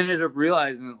we ended up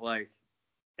realizing that like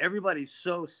everybody's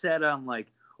so set on like,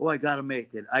 oh, I gotta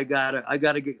make it. I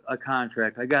gotta get a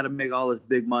contract. I gotta make all this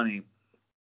big money.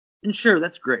 And sure,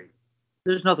 that's great.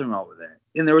 There's nothing wrong with that.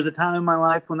 And there was a time in my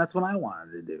life when that's what I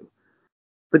wanted to do.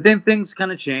 But then things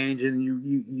kind of change, and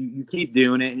you keep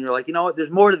doing it, and you're like, you know what? There's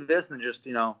more to this than just,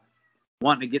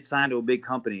 wanting to get signed to a big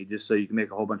company just so you can make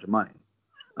a whole bunch of money.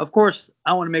 Of course,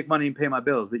 I want to make money and pay my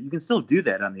bills, but you can still do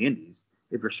that on the indies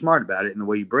if you're smart about it and the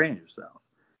way you brand yourself.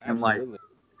 Absolutely. And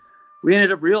we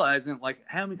ended up realizing,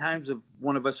 how many times have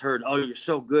one of us heard, oh, you're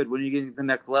so good, when are you getting to the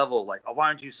next level? Like, oh, why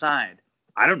aren't you signed?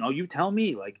 I don't know. You tell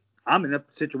me. I'm in a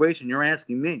situation, you're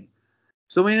asking me.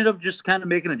 So we ended up just kind of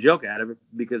making a joke out of it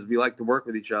because we like to work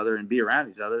with each other and be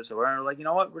around each other. So we're like, you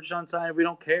know what? We're just unsigned. We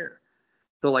don't care.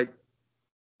 So,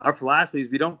 our philosophy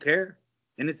is we don't care.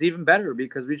 And it's even better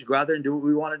because we just go out there and do what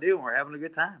we want to do, and we're having a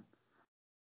good time.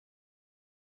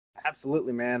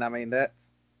 Absolutely, man. I mean,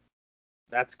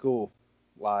 that's cool.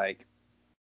 Like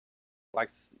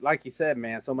you said,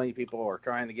 man, so many people are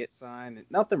trying to get signed. And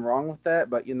nothing wrong with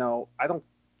that, but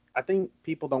I think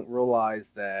people don't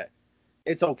realize that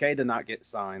it's okay to not get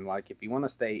signed. Like, if you want to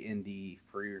stay indie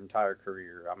for your entire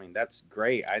career, I mean, that's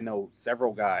great. I know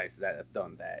several guys that have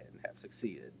done that and have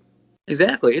succeeded.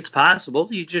 Exactly. It's possible.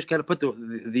 You just got to put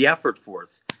the effort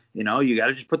forth. You got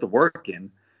to just put the work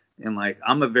in. And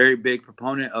I'm a very big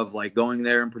proponent of going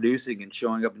there and producing and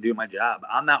showing up and doing my job.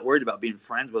 I'm not worried about being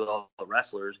friends with all the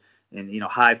wrestlers and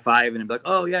high five and be like,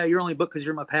 oh yeah, you're only booked because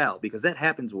you're my pal, because that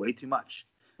happens way too much.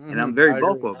 And I'm very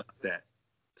vocal about that.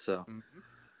 So.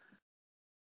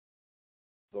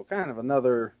 So kind of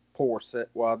another poor set.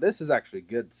 Well, this is actually a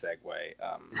good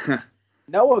segue.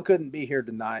 Noah couldn't be here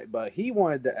tonight, but he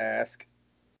wanted to ask,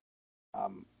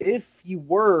 if you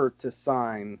were to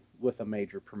sign with a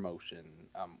major promotion,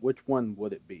 which one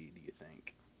would it be, do you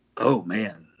think? Oh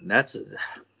man, that's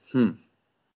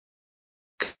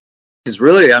because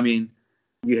really, I mean,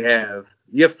 you have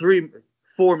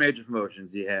 4 major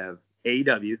promotions. You have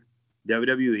AEW,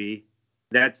 WWE,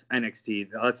 that's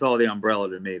NXT. That's all the umbrella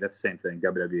to me. That's the same thing,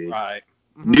 WWE. Right.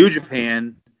 Mm-hmm. New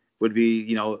Japan would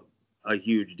be, a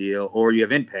huge deal. Or you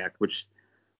have Impact, which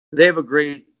they have a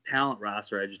great talent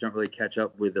roster. I just don't really catch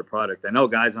up with their product. I know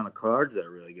guys on the cards that are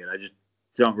really good. I just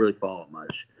don't really follow it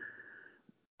much.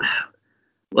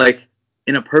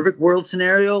 In a perfect world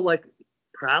scenario,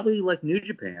 probably New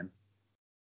Japan.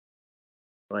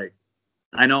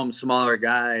 I know I'm a smaller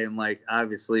guy, and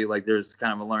obviously there's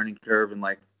kind of a learning curve, and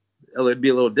it'd be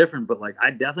a little different, but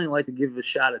I'd definitely like to give a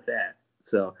shot at that.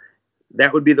 So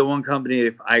that would be the one company,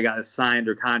 if I got signed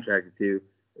or contracted to,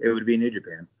 it would be New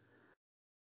Japan.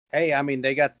 Hey, I mean,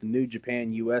 they got the New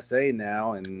Japan USA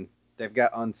now, and they've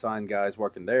got unsigned guys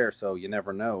working there, so you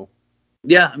never know.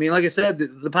 Yeah, I mean, like I said,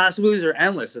 the possibilities are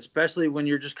endless, especially when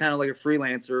you're just kind of like a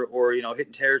freelancer or,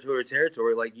 hitting territory to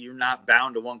territory. You're not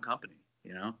bound to one company,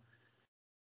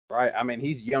 Right. I mean,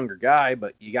 he's a younger guy,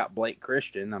 but you got Blake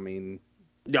Christian. I mean,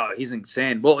 no, he's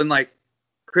insane. Well, and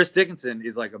Chris Dickinson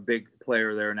is a big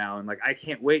player there now, and I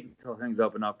can't wait until things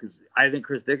open up, because I think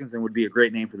Chris Dickinson would be a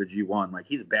great name for the G1.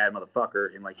 He's a bad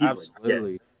motherfucker, and he's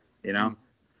absolutely,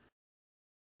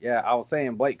 Yeah, I was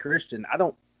saying Blake Christian. I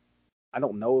don't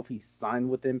know if he's signed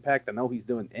with Impact. I know he's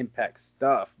doing Impact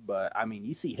stuff, but I mean,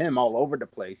 you see him all over the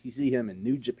place. You see him in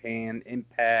New Japan,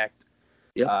 Impact.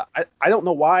 Yeah. I don't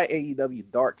know why AEW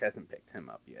Dark hasn't picked him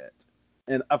up yet.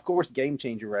 And of course, Game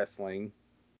Changer Wrestling.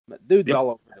 But dude's all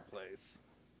over the place.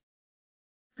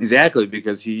 Exactly,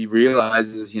 because he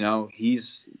realizes,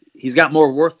 he's got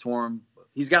more worth to him.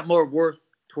 He's got more worth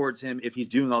towards him if he's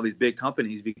doing all these big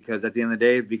companies, because at the end of the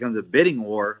day, it becomes a bidding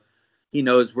war. He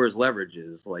knows where his leverage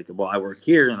is. Well, I work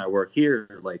here and I work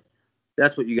here.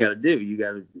 That's what you got to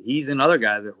do. He's another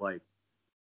guy that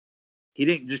he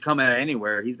didn't just come out of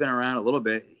anywhere. He's been around a little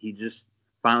bit. He just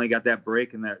finally got that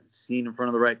break and that scene in front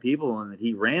of the right people, and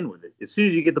he ran with it. As soon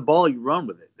as you get the ball, you run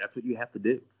with it. That's what you have to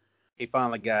do. He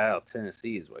finally got out of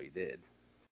Tennessee is what he did.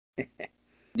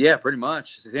 Yeah, pretty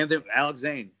much. Same thing with Alex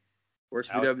Zane. Works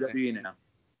for WWE now.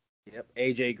 Yep.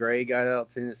 AJ Gray got out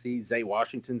of Tennessee. Zay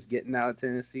Washington's getting out of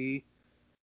Tennessee.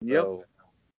 Yep. So,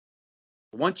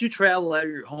 once you travel out of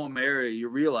your home area, you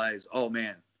realize, oh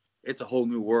man, it's a whole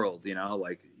new world. You're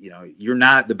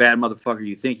not the bad motherfucker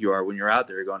you think you are when you're out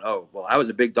there. You're going, oh, well, I was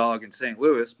a big dog in St.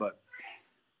 Louis, but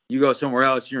you go somewhere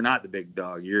else, you're not the big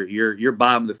dog. You're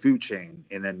bottom of the food chain.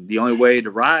 And then the only way to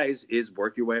rise is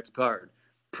work your way up the card.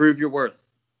 Prove your worth.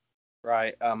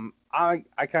 Right. I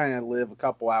kind of live a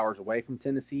couple hours away from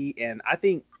Tennessee, and I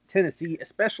think Tennessee,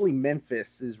 especially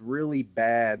Memphis, is really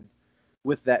bad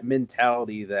with that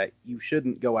mentality that you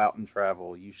shouldn't go out and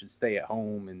travel. You should stay at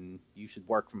home and you should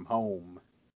work from home.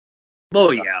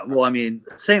 Oh, yeah. Well, I mean,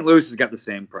 St. Louis has got the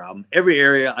same problem. Every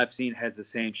area I've seen has the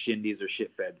same shindies or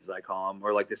shit feds, as I call them,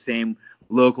 or the same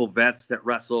local vets that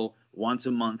wrestle once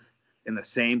a month in the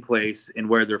same place and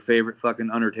wear their favorite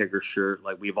fucking Undertaker shirt.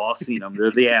 Like, we've all seen them.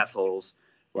 They're the assholes.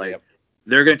 Like, Yep.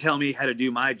 they're going to tell me how to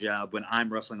do my job when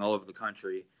I'm wrestling all over the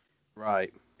country.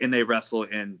 Right. And they wrestle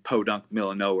in Podunk,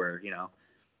 middle of nowhere, you know.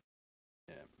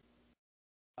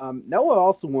 Yeah. Noah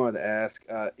also wanted to ask,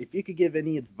 if you could give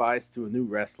any advice to a new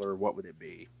wrestler, what would it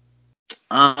be?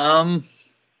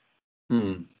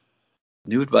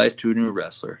 New advice to a new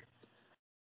wrestler.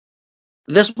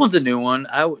 This one's a new one.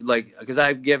 I would like, because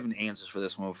I've given answers for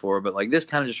this one before, but like this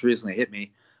kind of just recently hit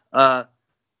me.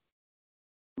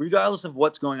 Regardless of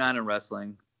what's going on in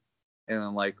wrestling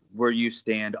and like where you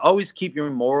stand, always keep your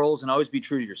morals and always be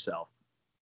true to yourself.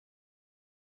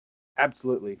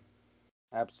 Absolutely.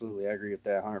 Absolutely. I agree with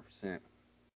that 100%.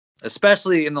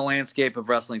 Especially in the landscape of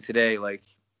wrestling today. Like,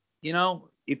 you know,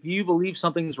 if you believe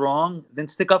something's wrong, then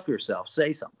stick up for yourself.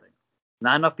 Say something.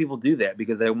 Not enough people do that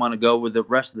because they want to go with the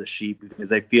rest of the sheep because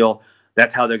they feel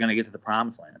that's how they're going to get to the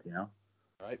promised land, you know?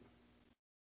 Right.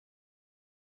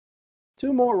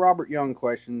 2 more Robert Young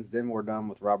questions, then we're done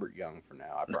with Robert Young for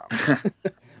now, I promise.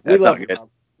 That's all good.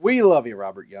 We love you,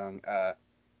 Robert Young.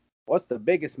 What's the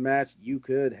biggest match you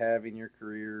could have in your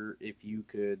career if you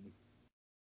could?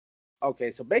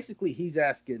 Okay, so basically he's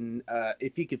asking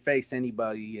if you could face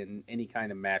anybody in any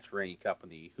kind of match for any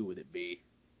company, who would it be?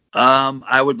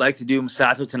 I would like to do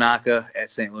Masato Tanaka at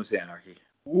St. Louis Anarchy.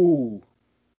 Ooh,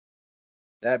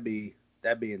 that'd be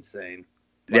insane.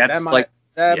 That's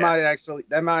that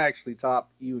might actually top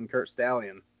you and Kurt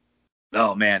Stallion.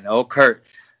 Oh man, Kurt.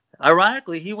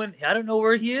 Ironically, he went. I don't know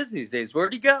where he is these days.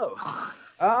 Where'd he go?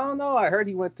 I don't know. I heard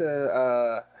he went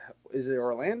to is it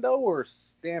Orlando or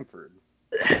Stanford?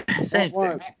 Same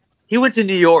thing. He went to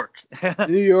New York.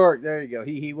 New York. There you go.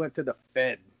 He went to the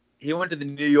Fed. He went to the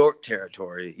New York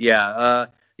territory. Yeah.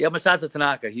 Masato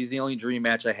Tanaka. He's the only dream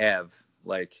match I have.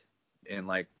 Do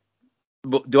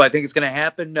I think it's gonna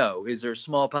happen? No. Is there a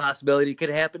small possibility it could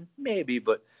happen? Maybe,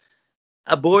 but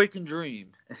a boy can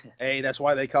dream. Hey, that's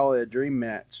why they call it a dream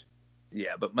match.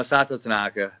 Yeah, but Masato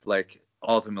Tanaka,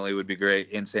 ultimately would be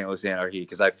great in St. Louis Anarchy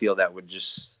because I feel that would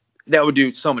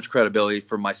do so much credibility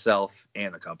for myself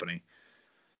and the company.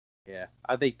 Yeah,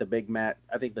 I think the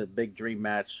big dream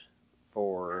match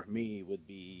for me would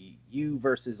be you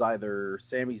versus either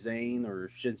Sami Zayn or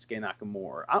Shinsuke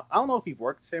Nakamura. I don't know if you've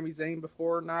worked with Sami Zayn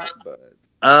before or not,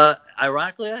 but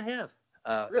ironically I have.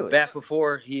 Really? Back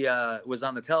before he was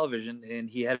on the television and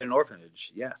he had an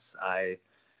orphanage. Yes, I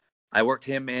worked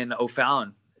him in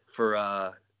O'Fallon for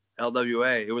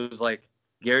LWA. It was like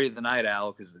Gary the Night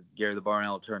Owl because Gary the Barn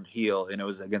Owl turned heel, and it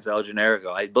was against El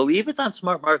Generico. I believe it's on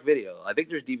Smart Mark Video. I think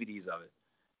there's DVDs of it.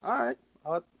 All right,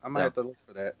 I might have to look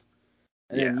for that.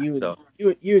 And yeah, then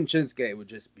you and Shinsuke would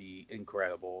just be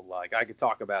incredible. Like, I could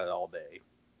talk about it all day.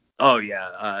 Oh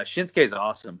yeah, Shinsuke's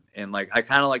awesome, and I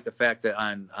kind of like the fact that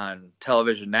on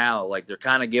television now, they're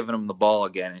kind of giving him the ball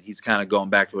again, and he's kind of going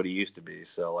back to what he used to be.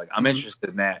 So I'm interested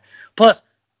in that. Plus,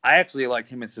 I actually liked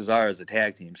him and Cesaro as a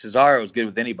tag team. Cesaro was good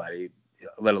with anybody,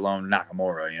 let alone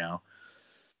Nakamura. You know.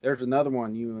 There's another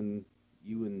one, you and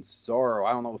Cesaro.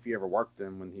 I don't know if you ever worked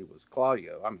him when he was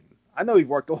Claudio. I mean, I know you've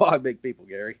worked a lot of big people,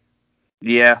 Gary.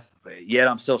 Yeah, but yet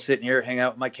I'm still sitting here hanging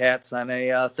out with my cats on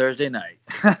a Thursday night.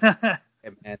 Hey,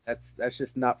 man, that's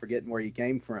just not forgetting where you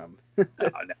came from. No,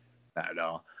 not at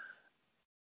all.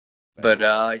 But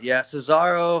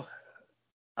Cesaro,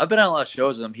 I've been on a lot of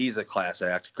shows with him. He's a class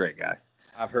act, great guy.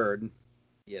 I've heard.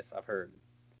 Yes, I've heard.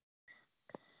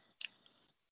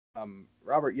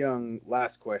 Robert Young,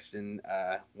 last question,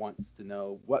 wants to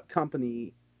know what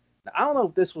company. Now, I don't know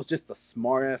if this was just a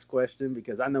smart ass question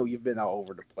because I know you've been all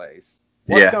over the place.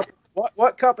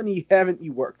 What company haven't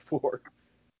you worked for?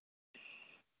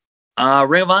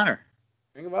 Ring of Honor.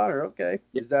 Ring of Honor, okay.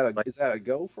 Yeah. Is that a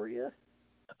go for you?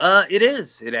 It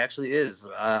is. It actually is.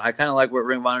 I kind of like what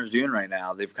Ring of Honor is doing right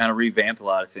now. They've kind of revamped a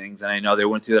lot of things, and I know they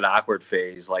went through that awkward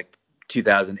phase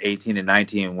 2018 and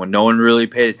 19 when no one really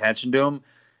paid attention to them.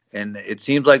 And it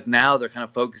seems like now they're kind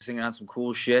of focusing on some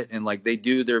cool shit, and they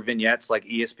do their vignettes like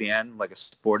ESPN, like a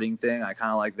sporting thing. I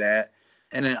kind of like that.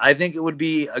 And I think it would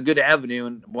be a good avenue,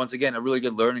 and once again, a really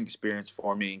good learning experience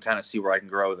for me, and kind of see where I can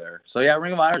grow there. So yeah,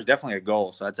 Ring of Honor is definitely a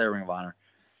goal. So I'd say Ring of Honor.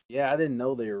 Yeah, I didn't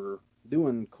know they were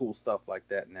doing cool stuff like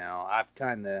that now. I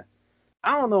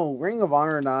don't know, Ring of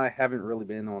Honor and I haven't really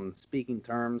been on speaking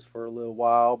terms for a little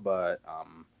while, but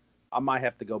I might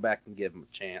have to go back and give them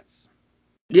a chance.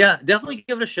 Yeah, definitely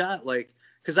give it a shot.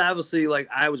 Because obviously,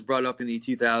 I was brought up in the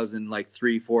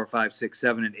 2003, 4, 5, 6,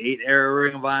 7, and 8 era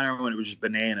Ring of Honor when it was just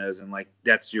bananas, and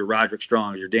that's your Roderick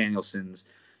Strongs, your Danielsons,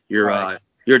 your right.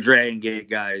 Your Dragon Gate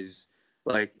guys,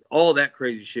 all that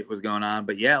crazy shit was going on.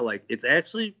 But yeah, it's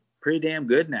actually pretty damn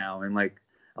good now, and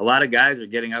a a lot of guys are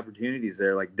getting opportunities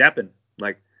there, like Deppen.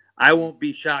 Like, I won't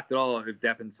be shocked at all if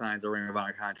Deppen signs a Ring of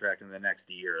Honor contract in the next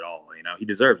year at all. You know, he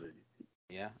deserves it.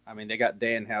 Yeah, I mean, they got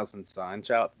Danhausen signed.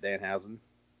 Shout out to Danhausen.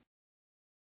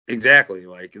 Exactly.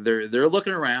 Like, they're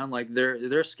looking around, like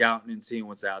they're scouting and seeing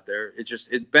what's out there. It's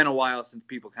been a while since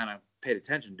people kind of paid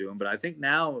attention to him, but I think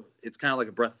now it's kind of like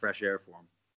a breath of fresh air for him.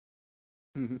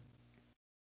 Mm-hmm.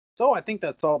 So I think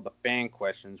that's all the fan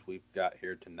questions we've got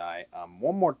here tonight.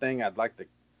 One more thing I'd like to,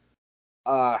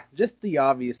 just the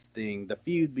obvious thing, the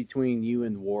feud between you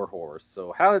and Warhorse.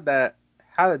 So how did that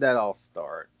all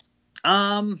start?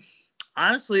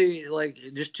 Honestly, like,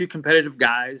 just two competitive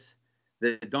guys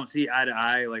that don't see eye to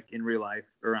eye, like, in real life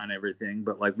or on everything,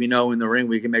 but like, we know in the ring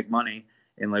we can make money,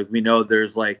 and like, we know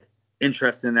there's like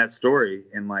interest in that story,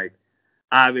 and like,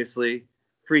 obviously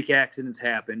freak accidents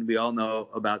happen. We all know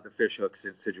about the fishhook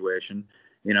situation,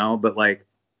 you know, but like,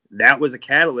 that was a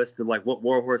catalyst to like what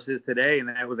Warhorse is today, and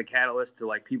that was a catalyst to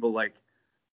like people like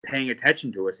paying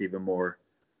attention to us even more.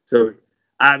 So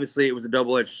obviously it was a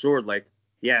double-edged sword. Like,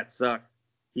 yeah, it sucked.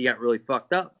 He got really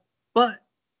fucked up, but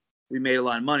we made a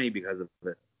lot of money because of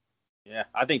it. Yeah,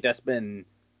 I think that's been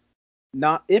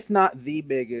not, if not the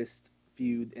biggest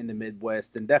feud in the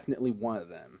Midwest, and definitely one of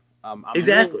them. I'm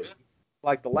Exactly. really,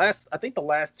 like, I think the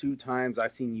last two times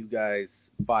I've seen you guys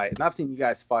fight, and I've seen you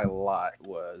guys fight a lot,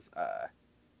 was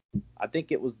I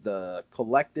think it was the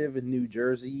Collective in New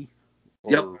Jersey.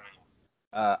 Yep.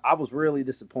 I was really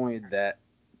disappointed that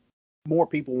more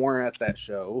people weren't at that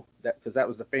show, because that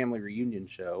was the family reunion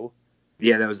show.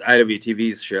 Yeah, that was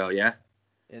IWTV's show. Yeah.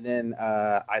 And then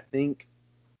I think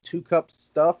Two Cups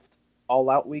Stuffed All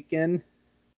Out Weekend.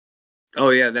 Oh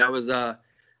yeah, that was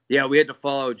yeah, we had to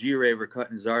follow G Raver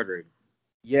cutting his artery.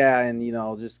 Yeah, and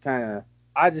just kind of,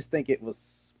 I just think it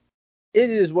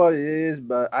is what it is,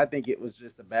 but I think it was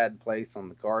just a bad place on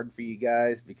the card for you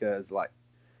guys, because like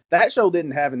that show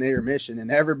didn't have an intermission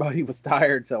and everybody was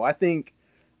tired. So I think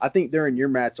during your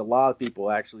match a lot of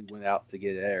people actually went out to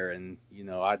get air, and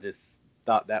I just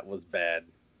thought that was bad.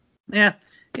 Yeah,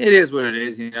 it is what it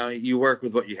is. You know, you work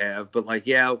with what you have, but like,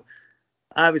 yeah,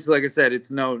 obviously, like I said,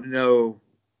 it's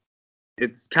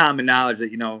it's common knowledge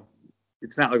that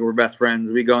it's not like we're best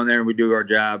friends. We go in there and we do our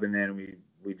job, and then we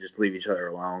just leave each other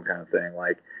alone, kind of thing.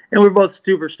 Like, and we're both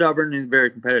super stubborn and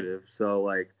very competitive, so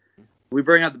like, we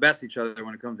bring out the best of each other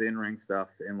when it comes to in-ring stuff,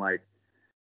 and like,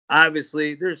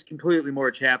 obviously, there's completely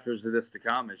more chapters of this to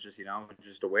come. It's just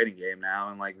just a waiting game now,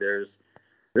 and like,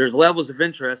 there's levels of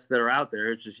interest that are out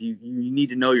there. It's just you need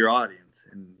to know your audience,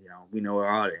 and we know our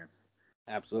audience.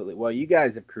 Absolutely. Well, you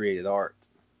guys have created art.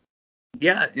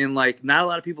 Yeah, and like, not a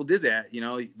lot of people did that.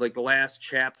 Like, the last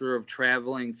chapter of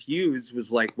Traveling Feuds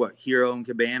was like what, Hero and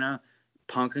Cabana,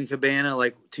 Punk and Cabana,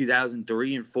 like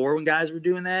 2003 and 4 when guys were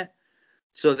doing that.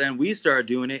 So then we started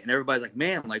doing it, and everybody's like,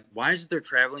 man, like, why isn't there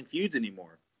Traveling Feuds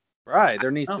anymore? Right.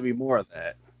 There needs to be more of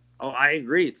that. Oh, I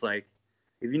agree. It's like,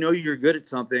 if you know you're good at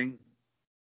something,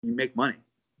 you make money.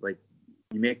 Like,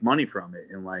 you make money from it,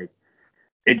 and like,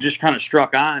 it just kind of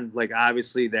struck on. Like,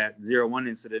 obviously that 0-1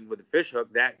 incident with the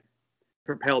fishhook, that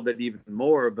propelled it even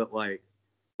more, but like,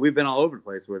 we've been all over the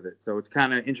place with it, so it's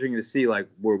kind of interesting to see like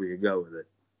where we could go with it.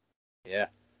 Yeah,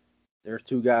 there's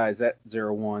two guys at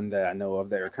 0-1 that I know of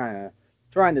that are kind of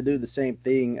trying to do the same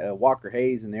thing. Walker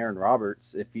Hayes and Aaron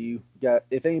Roberts.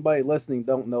 If anybody listening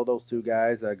don't know those two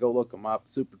guys, go look them up.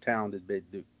 Super talented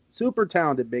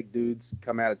big dudes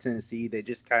come out of Tennessee. They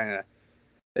just kind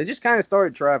of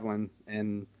started traveling,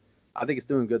 and I think it's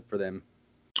doing good for them.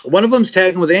 One of them's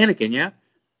tagging with Anakin, yeah.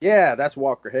 Yeah, that's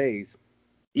Walker Hayes.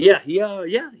 Yeah,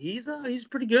 he's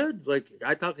pretty good. Like,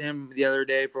 I talked to him the other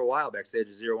day for a while backstage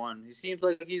at 0-1. He seems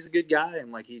like he's a good guy,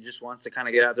 and like, he just wants to kind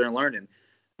of get out there and learn, and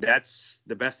that's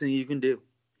the best thing you can do.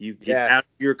 You get out of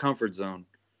your comfort zone.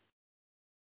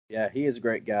 Yeah, he is a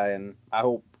great guy, and I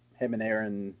hope him and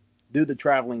Aaron do the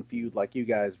traveling feud like you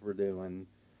guys were doing,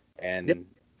 and Yep.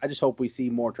 I just hope we see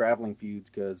more traveling feuds,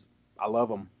 because I love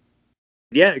them.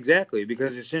 Yeah, exactly,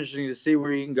 because it's interesting to see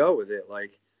where you can go with it.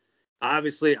 Like,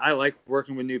 obviously, I like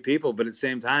working with new people, but at the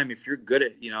same time, if you're good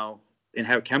at, and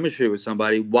have chemistry with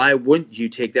somebody, why wouldn't you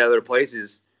take that other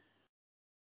places?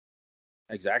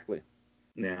 Exactly.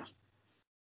 Yeah.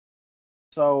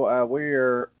 So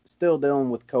we're still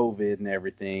dealing with COVID and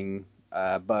everything,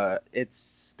 but it's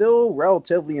still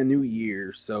relatively a new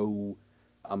year. So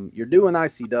you're doing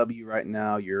ICW right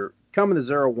now. You're coming to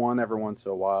 0-1 every once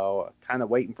in a while, kind of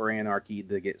waiting for Anarchy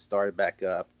to get started back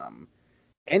up.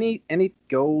 Any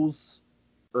goals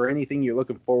or anything you're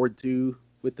looking forward to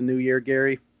with the new year,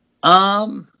 Gary?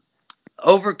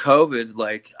 Over COVID,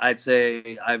 like, I'd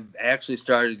say I've actually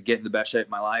started getting the best shape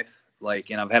of my life. Like,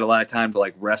 and I've had a lot of time to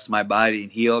like rest my body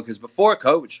and heal. Because before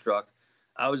COVID struck,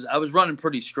 I was running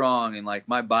pretty strong, and like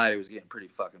my body was getting pretty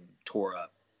fucking tore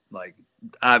up. Like,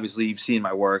 obviously you've seen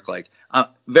my work. Like, I'm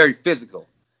very physical.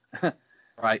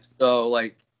 Right. So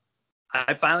like,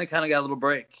 I finally kind of got a little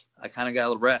break. I kind of got a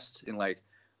little rest, and like,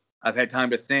 I've had time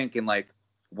to think and like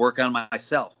work on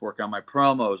myself, work on my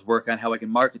promos, work on how I can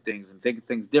market things and think of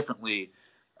things differently.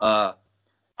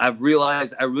 I've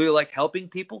realized I really like helping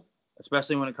people,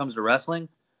 especially when it comes to wrestling.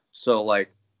 So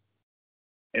like,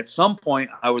 at some point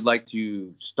I would like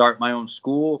to start my own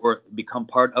school or become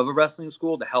part of a wrestling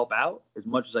school to help out as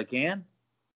much as I can.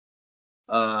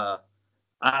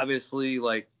 Obviously,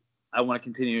 like, I want to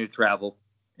continue to travel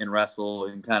and wrestle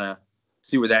and kind of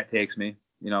see where that takes me,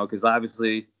 because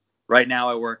obviously right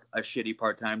now I work a shitty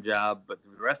part-time job, but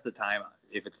the rest of the time,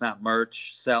 if it's not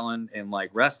merch selling and like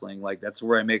wrestling, like that's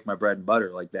where I make my bread and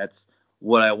butter. Like that's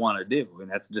what I want to do, and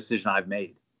that's a decision I've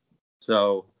made.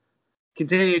 So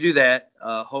continue to do that.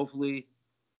 Hopefully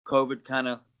COVID kind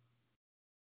of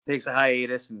takes a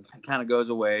hiatus and kind of goes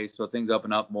away, so things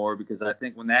open up more, because I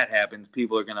think when that happens,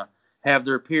 people are going to have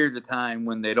their period of time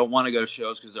when they don't want to go to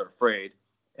shows because they're afraid.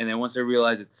 And then once they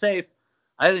realize it's safe,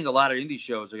 I think a lot of indie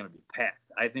shows are going to be packed.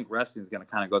 I think wrestling is going to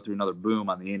kind of go through another boom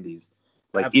on the indies,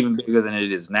 like even bigger than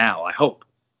it is now, I hope.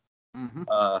 Mm-hmm.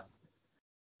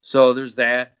 So there's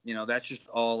that, that's just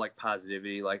all like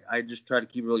positivity. Like I just try to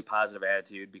keep a really positive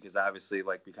attitude, because obviously,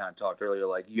 like we kind of talked earlier,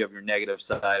 like you have your negative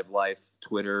side of life,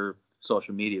 Twitter,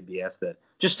 social media BS that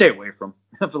just stay away from,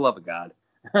 for the love of God.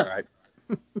 Right.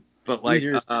 But like,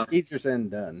 easier said than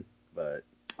done, but.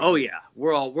 Oh yeah,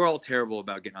 we're all terrible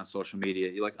about getting on social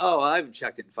media. You're like, oh, I haven't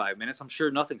checked it in 5 minutes. I'm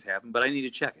sure nothing's happened, but I need to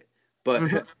check it.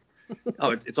 But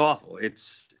it's awful. It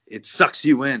sucks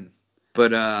you in.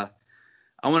 But I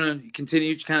want to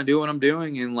continue to kind of do what I'm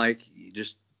doing and like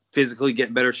just physically get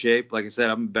in better shape. Like I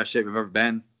said, I'm in the best shape I've ever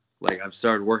been. Like I've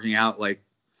started working out like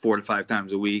 4 to 5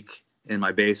 times a week in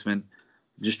my basement,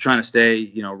 just trying to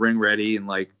stay, ring ready and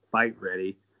like fight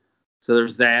ready. So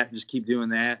there's that. Just keep doing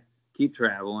that. Keep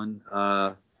traveling.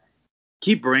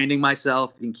 Keep branding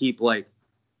myself and keep like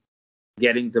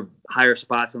getting to higher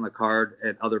spots on the card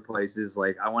at other places.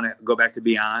 Like I want to go back to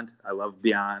Beyond. I love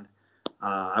Beyond.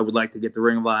 I would like to get the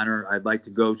Ring of Honor. I'd like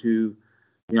to go to,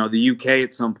 the UK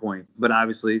at some point, but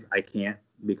obviously I can't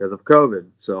because of COVID.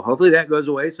 So hopefully that goes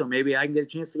away. So maybe I can get a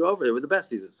chance to go over there with the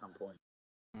besties at some point.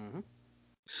 Mm-hmm.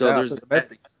 So there's the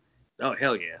besties. Oh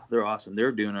hell yeah, they're awesome.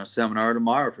 They're doing a seminar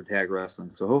tomorrow for tag wrestling.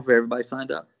 So hopefully everybody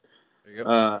signed up. There you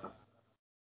go.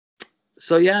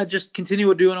 So yeah, just continue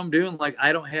to do what I'm doing. Like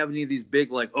I don't have any of these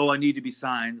big like, oh, I need to be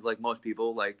signed like most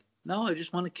people. Like no, I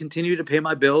just want to continue to pay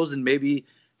my bills and maybe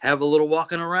have a little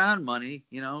walking around money,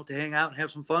 to hang out and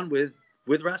have some fun with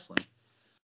wrestling.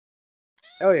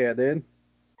 Oh yeah, dude.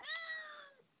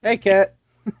 Hey, Cat.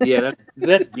 Yeah,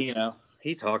 that's Dino.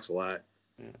 He talks a lot.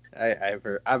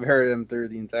 I've heard him through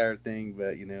the entire thing, but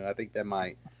I think that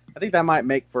might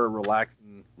make for a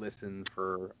relaxing listen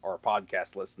for our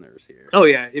podcast listeners here. Oh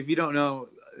yeah, if you don't know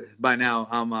by now,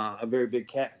 I'm a very big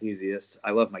cat enthusiast.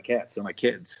 I love my cats. They're my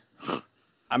kids.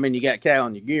 I mean, you got cat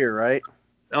on your gear, right?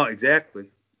 Oh, exactly.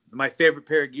 My favorite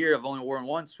pair of gear I've only worn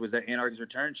once was at Anarchy's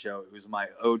Return show. It was my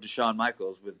ode to Shawn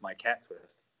Michaels with my cat twist.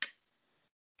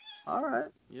 All right.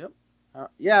 Yep.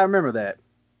 Yeah, I remember that.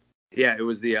 Yeah, it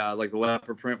was the like the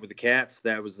leopard print with the cats.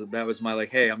 That was my like,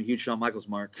 hey, I'm a huge Shawn Michaels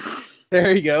mark.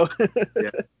 There you go.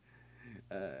 Yeah.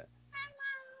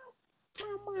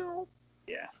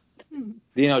 Yeah.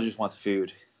 Dino just wants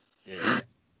food. Yeah.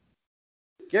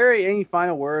 Gary, any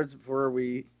final words before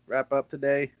we wrap up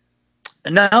today?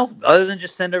 No, other than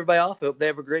just send everybody off. Hope they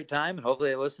have a great time, and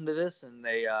hopefully they listen to this and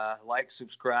they like,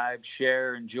 subscribe,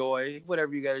 share, enjoy,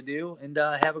 whatever you got to do, and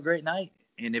have a great night.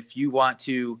 And if you want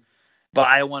to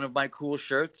buy one of my cool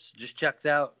shirts, just check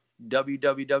out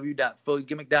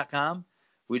www.fullygimmick.com.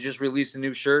 We just released a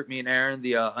new shirt, me and Aaron,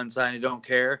 the Unsigned and Don't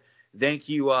Care. Thank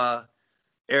you,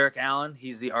 Eric Allen.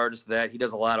 He's the artist of that. He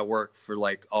does a lot of work for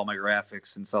like all my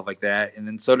graphics and stuff like that. And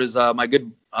then so does my good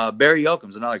Barry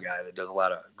Yoakum's another guy that does a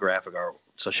lot of graphic art.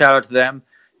 So shout out to them.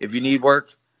 If you need work,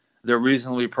 they're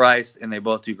reasonably priced and they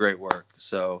both do great work.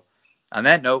 So on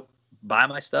that note, buy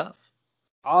my stuff.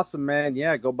 Awesome, man.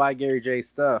 Yeah, go buy Gary J's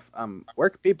stuff. Where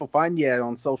can people find you at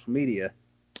on social media?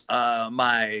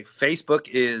 My Facebook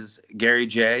is Gary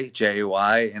J,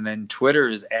 J-Y, and then Twitter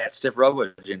is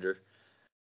 @StiffRoboGinger.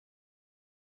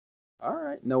 All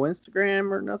right. No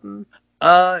Instagram or nothing?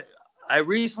 I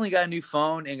recently got a new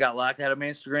phone and got locked out of my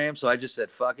Instagram, so I just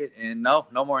said fuck it, and no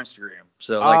more Instagram.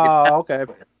 So like, okay.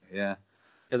 Yeah.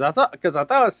 Because I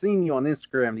thought I seen you on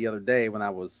Instagram the other day when I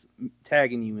was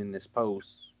tagging you in this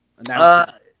post.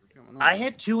 I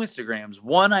had 2 Instagrams.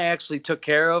 One I actually took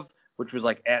care of, which was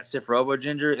like at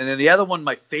SifRoboGinger, and then the other one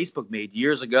my Facebook made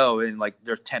years ago, and like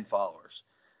there's 10 followers.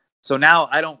 So now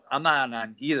I'm not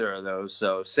on either of those.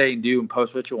 So say and do and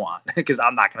post what you want, because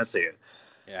I'm not gonna see it.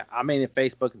 Yeah, I mean, if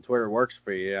Facebook and Twitter works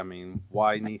for you, I mean,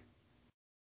 why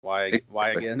get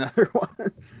another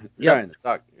one? Trying to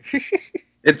talk.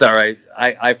 It's all right.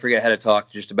 I forget how to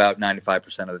talk just about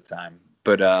 95% of the time.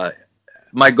 But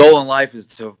my goal in life is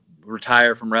to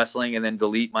retire from wrestling and then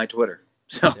delete my Twitter.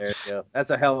 So there you go.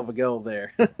 That's a hell of a goal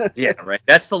there. yeah, right.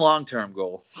 That's the long-term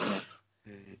goal.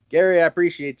 Gary, I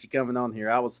appreciate you coming on here.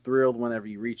 I was thrilled whenever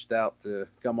you reached out to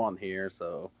come on here,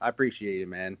 so I appreciate it,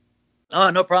 man. Oh,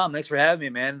 no problem. Thanks for having me,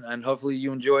 man. And hopefully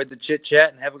you enjoyed the chit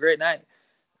chat and have a great night.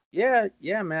 Yeah,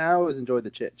 man. I always enjoyed the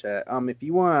chit chat. If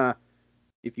you wanna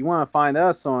find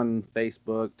us on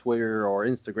Facebook, Twitter, or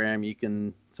Instagram, you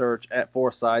can search at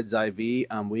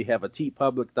FourSidesIV. We have a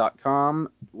tpublic.com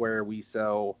where we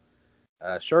sell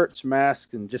shirts,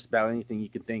 masks, and just about anything you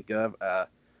can think of.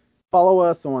 Follow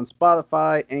us on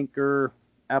Spotify, Anchor,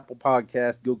 Apple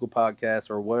Podcasts, Google Podcasts,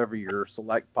 or whatever your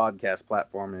select podcast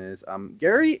platform is.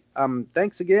 Gary,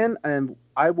 thanks again, and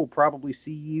I will probably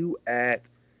see you at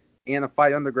Anna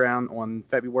Fight Underground on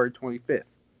February 25th.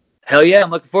 Hell yeah, I'm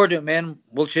looking forward to it, man.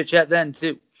 We'll chit chat then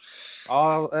too.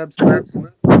 Oh, absolutely.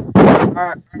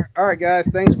 All right, guys.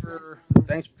 Thanks for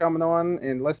coming on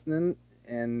and listening,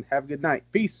 and have a good night.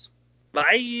 Peace.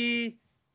 Bye.